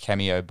great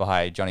cameo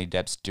by Johnny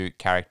Depp's Duke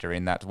character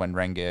in that when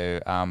Rango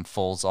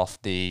falls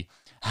off the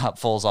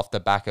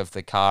back of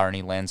the car and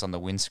he lands on the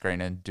windscreen,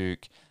 and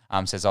Duke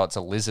says, oh, it's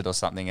a lizard or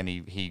something, and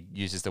he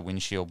uses the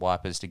windshield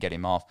wipers to get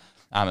him off.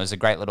 It was a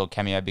great little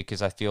cameo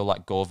because I feel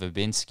like Gore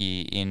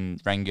Verbinski in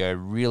Rango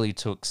really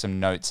took some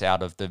notes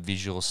out of the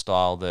visual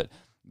style that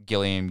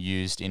Gilliam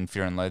used in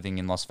Fear and Loathing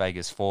in Las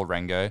Vegas for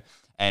Rango.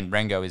 And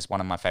Rango is one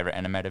of my favorite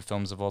animated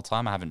films of all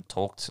time. I haven't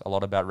talked a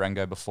lot about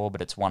Rango before,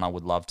 but it's one I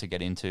would love to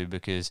get into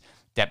because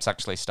Depp's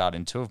actually starred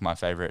in two of my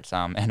favorite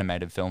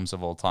animated films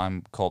of all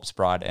time, Corpse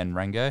Bride and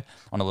Rango,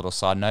 on a little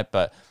side note.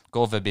 But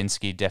Gore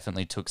Verbinski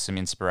definitely took some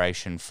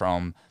inspiration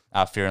from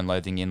Fear and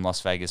Loathing in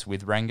Las Vegas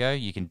with Rango.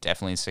 You can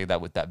definitely see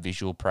that with that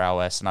visual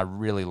prowess, and I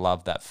really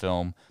love that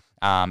film.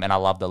 And I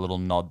love the little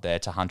nod there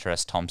to Hunter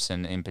S.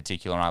 Thompson in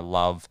particular, and I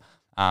love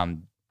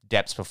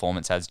Depp's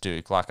performance as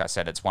Duke. Like I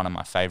said, it's one of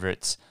my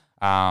favorites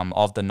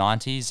of the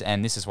 90s,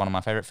 and this is one of my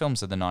favorite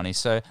films of the 90s.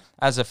 So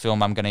as a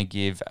film, I'm going to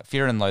give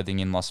Fear and Loathing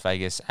in Las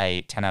Vegas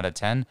a 10 out of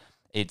 10.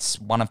 It's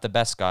one of the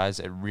best, guys.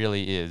 It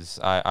really is.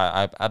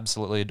 I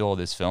absolutely adore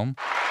this film.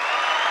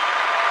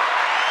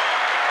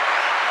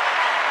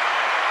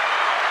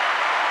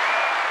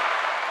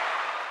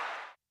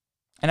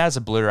 And as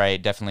a Blu-ray,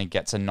 it definitely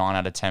gets a 9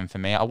 out of 10 for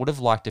me. I would have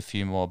liked a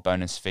few more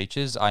bonus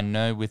features. I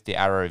know with the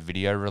Arrow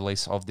video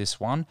release of this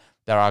one,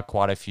 there are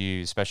quite a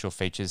few special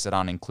features that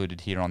aren't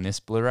included here on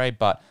this Blu-ray,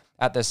 but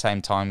at the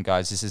same time,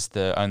 guys, this is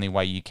the only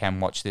way you can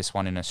watch this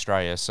one in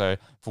Australia. So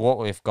for what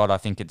we've got, I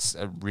think it's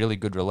a really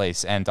good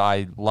release, and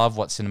I love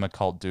what Cinema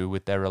Cult do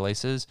with their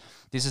releases.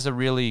 This is a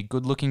really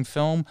good-looking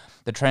film.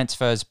 The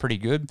transfer is pretty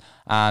good.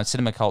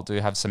 Cinema Cult do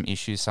have some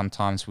issues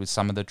sometimes with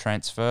some of the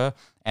transfer,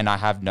 and I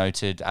have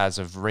noted as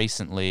of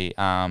recently,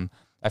 a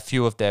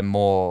few of their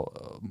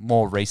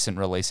more recent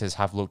releases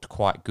have looked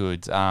quite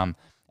good.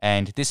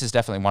 And this is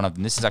definitely one of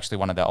them. This is actually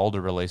one of their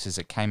older releases.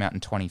 It came out in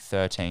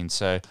 2013.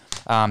 So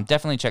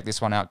definitely check this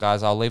one out,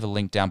 guys. I'll leave a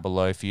link down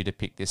below for you to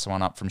pick this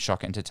one up from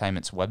Shock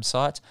Entertainment's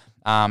website.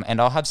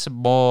 And I'll have some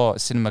more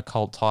Cinema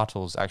Cult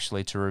titles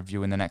actually to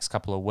review in the next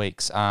couple of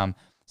weeks.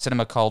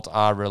 Cinema Cult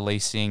are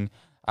releasing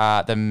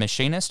The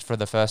Machinist for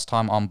the first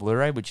time on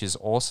Blu-ray, which is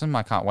awesome.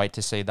 I can't wait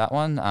to see that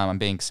one. I'm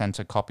being sent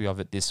a copy of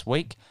it this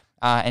week.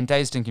 And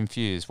Dazed and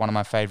Confused, one of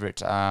my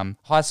favorite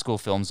high school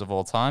films of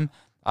all time.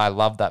 I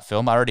love that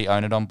film. I already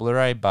own it on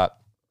Blu-ray, but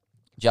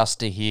just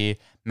to hear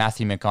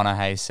Matthew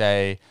McConaughey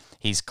say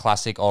his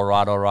classic "all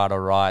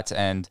right,"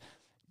 and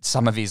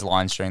some of his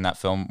lines during that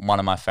film, one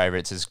of my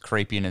favorites, as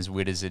creepy and as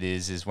weird as it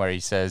is where he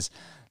says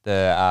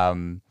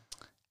the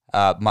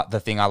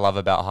thing I love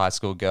about high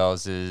school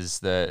girls is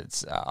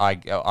that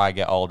I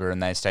get older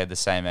and they stay the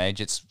same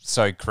age. It's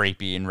so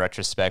creepy in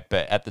retrospect,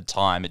 but at the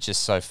time, it's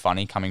just so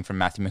funny coming from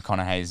Matthew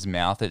McConaughey's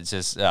mouth. It's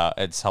just,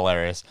 it's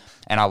hilarious.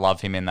 And I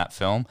love him in that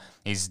film.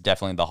 He's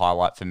definitely the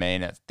highlight for me,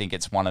 and I think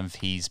it's one of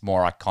his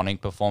more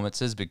iconic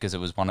performances because it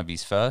was one of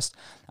his first.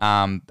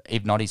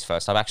 If not his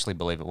first, I actually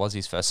believe it was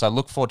his first. So I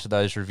look forward to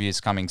those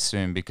reviews coming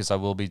soon because I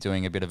will be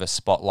doing a bit of a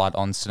spotlight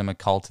on Cinema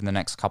Cult in the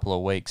next couple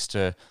of weeks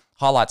to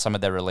highlight some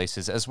of their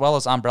releases, as well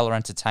as Umbrella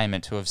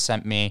Entertainment, who have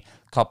sent me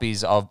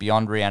copies of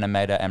Beyond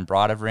Reanimator and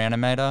Bride of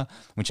Reanimator,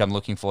 which I'm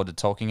looking forward to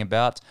talking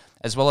about,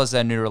 as well as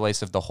their new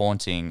release of The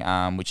Haunting,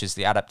 which is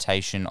the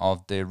adaptation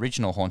of the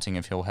original Haunting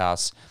of Hill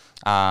House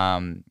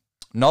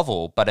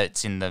novel, but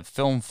it's in the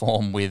film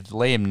form with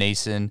Liam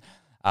Neeson.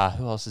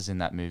 Who else is in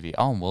that movie?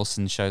 Owen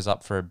Wilson shows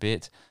up for a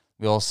bit.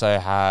 We also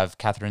have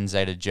Catherine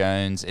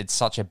Zeta-Jones. It's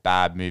such a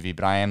bad movie,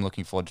 but I am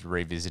looking forward to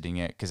revisiting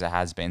it because it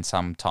has been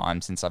some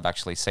time since I've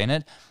actually seen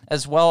it.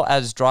 As well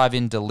as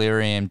Drive-In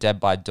Delirium, Dead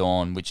by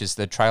Dawn, which is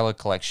the trailer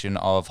collection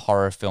of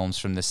horror films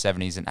from the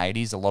 70s and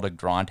 80s. A lot of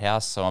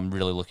Grindhouse, so I'm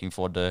really looking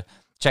forward to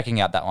checking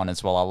out that one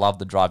as well. I love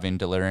the Drive-In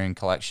Delirium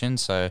collection,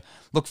 so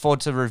look forward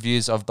to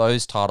reviews of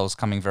those titles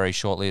coming very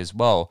shortly as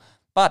well.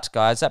 But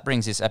guys, that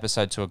brings this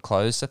episode to a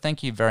close, so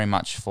thank you very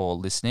much for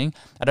listening.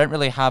 I don't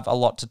really have a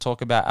lot to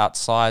talk about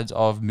outside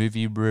of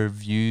movie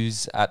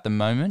reviews at the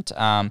moment.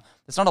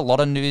 There's not a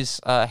lot of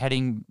news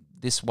heading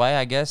this way,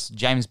 I guess.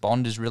 James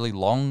Bond is really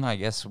long. I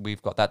guess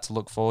we've got that to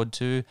look forward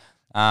to.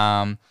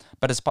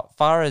 But as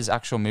far as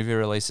actual movie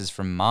releases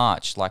from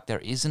March, like there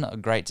isn't a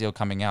great deal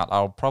coming out.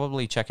 I'll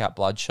probably check out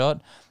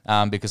Bloodshot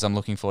because I'm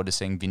looking forward to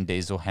seeing Vin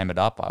Diesel ham it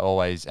up. I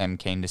always am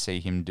keen to see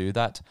him do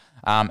that.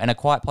 And A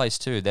Quiet Place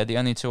 2. They're the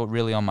only two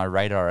really on my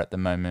radar at the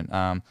moment.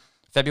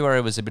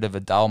 February was a bit of a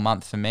dull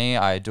month for me.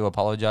 I do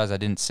apologize. I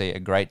didn't see a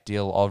great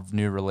deal of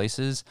new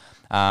releases.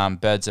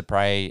 Birds of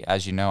Prey,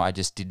 as you know, I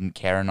just didn't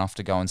care enough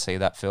to go and see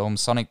that film.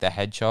 Sonic the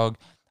Hedgehog,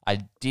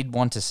 I did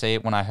want to see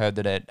it when I heard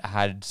that it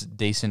had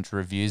decent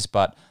reviews,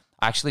 but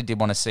I actually did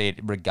want to see it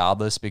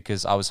regardless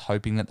because I was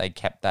hoping that they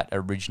kept that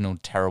original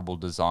terrible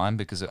design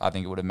because I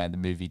think it would have made the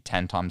movie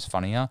 10 times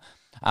funnier.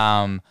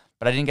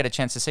 But I didn't get a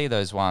chance to see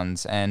those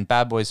ones. And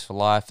Bad Boys for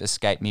Life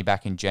escaped me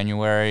back in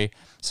January.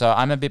 So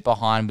I'm a bit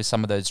behind with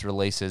some of those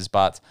releases,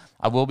 but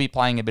I will be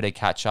playing a bit of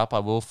catch up. I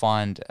will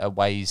find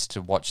ways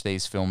to watch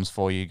these films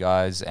for you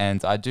guys.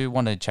 And I do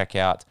want to check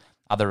out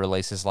other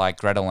releases like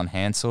Gretel and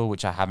Hansel,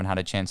 which I haven't had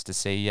a chance to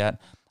see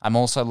yet. I'm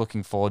also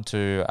looking forward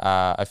to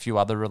a few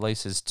other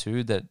releases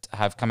too that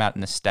have come out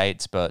in the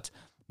States, but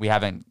we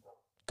haven't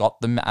got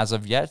them as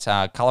of yet.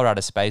 Color Out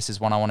of Space is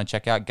one I want to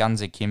check out.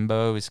 Guns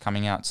Akimbo is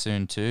coming out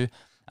soon too.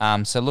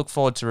 So look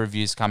forward to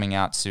reviews coming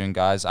out soon,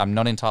 guys. I'm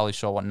not entirely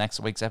sure what next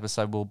week's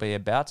episode will be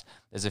about.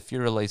 There's a few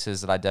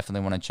releases that I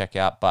definitely want to check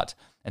out, but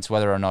it's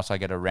whether or not I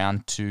get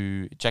around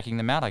to checking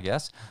them out, I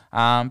guess.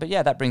 But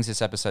yeah, that brings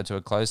this episode to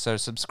a close. So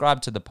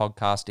subscribe to the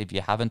podcast if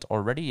you haven't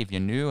already. If you're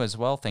new as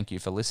well, thank you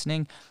for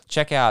listening.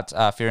 Check out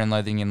Fear and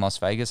Loathing in Las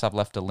Vegas. I've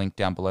left a link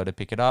down below to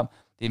pick it up.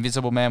 The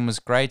Invisible Man was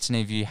great, and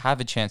if you have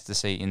a chance to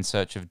see In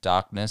Search of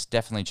Darkness,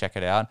 definitely check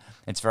it out.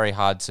 It's very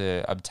hard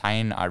to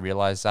obtain. I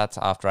realized that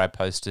after I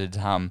posted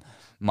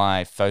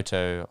my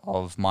photo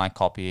of my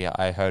copy.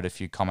 I heard a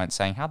few comments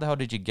saying, how the hell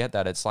did you get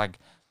that? It's like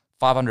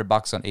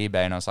 $500 on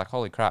eBay, and I was like,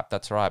 holy crap,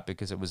 that's right,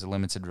 because it was a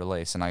limited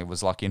release, and I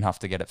was lucky enough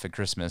to get it for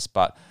Christmas.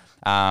 But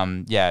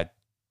yeah,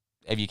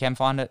 if you can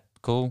find it,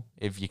 cool.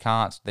 If you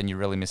can't, then you're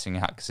really missing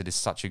out because it is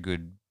such a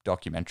good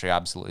documentary. I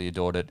absolutely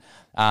adored it.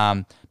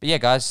 But yeah,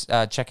 guys,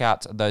 check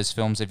out those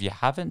films if you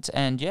haven't.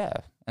 And yeah,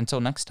 until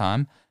next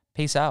time,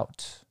 peace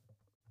out.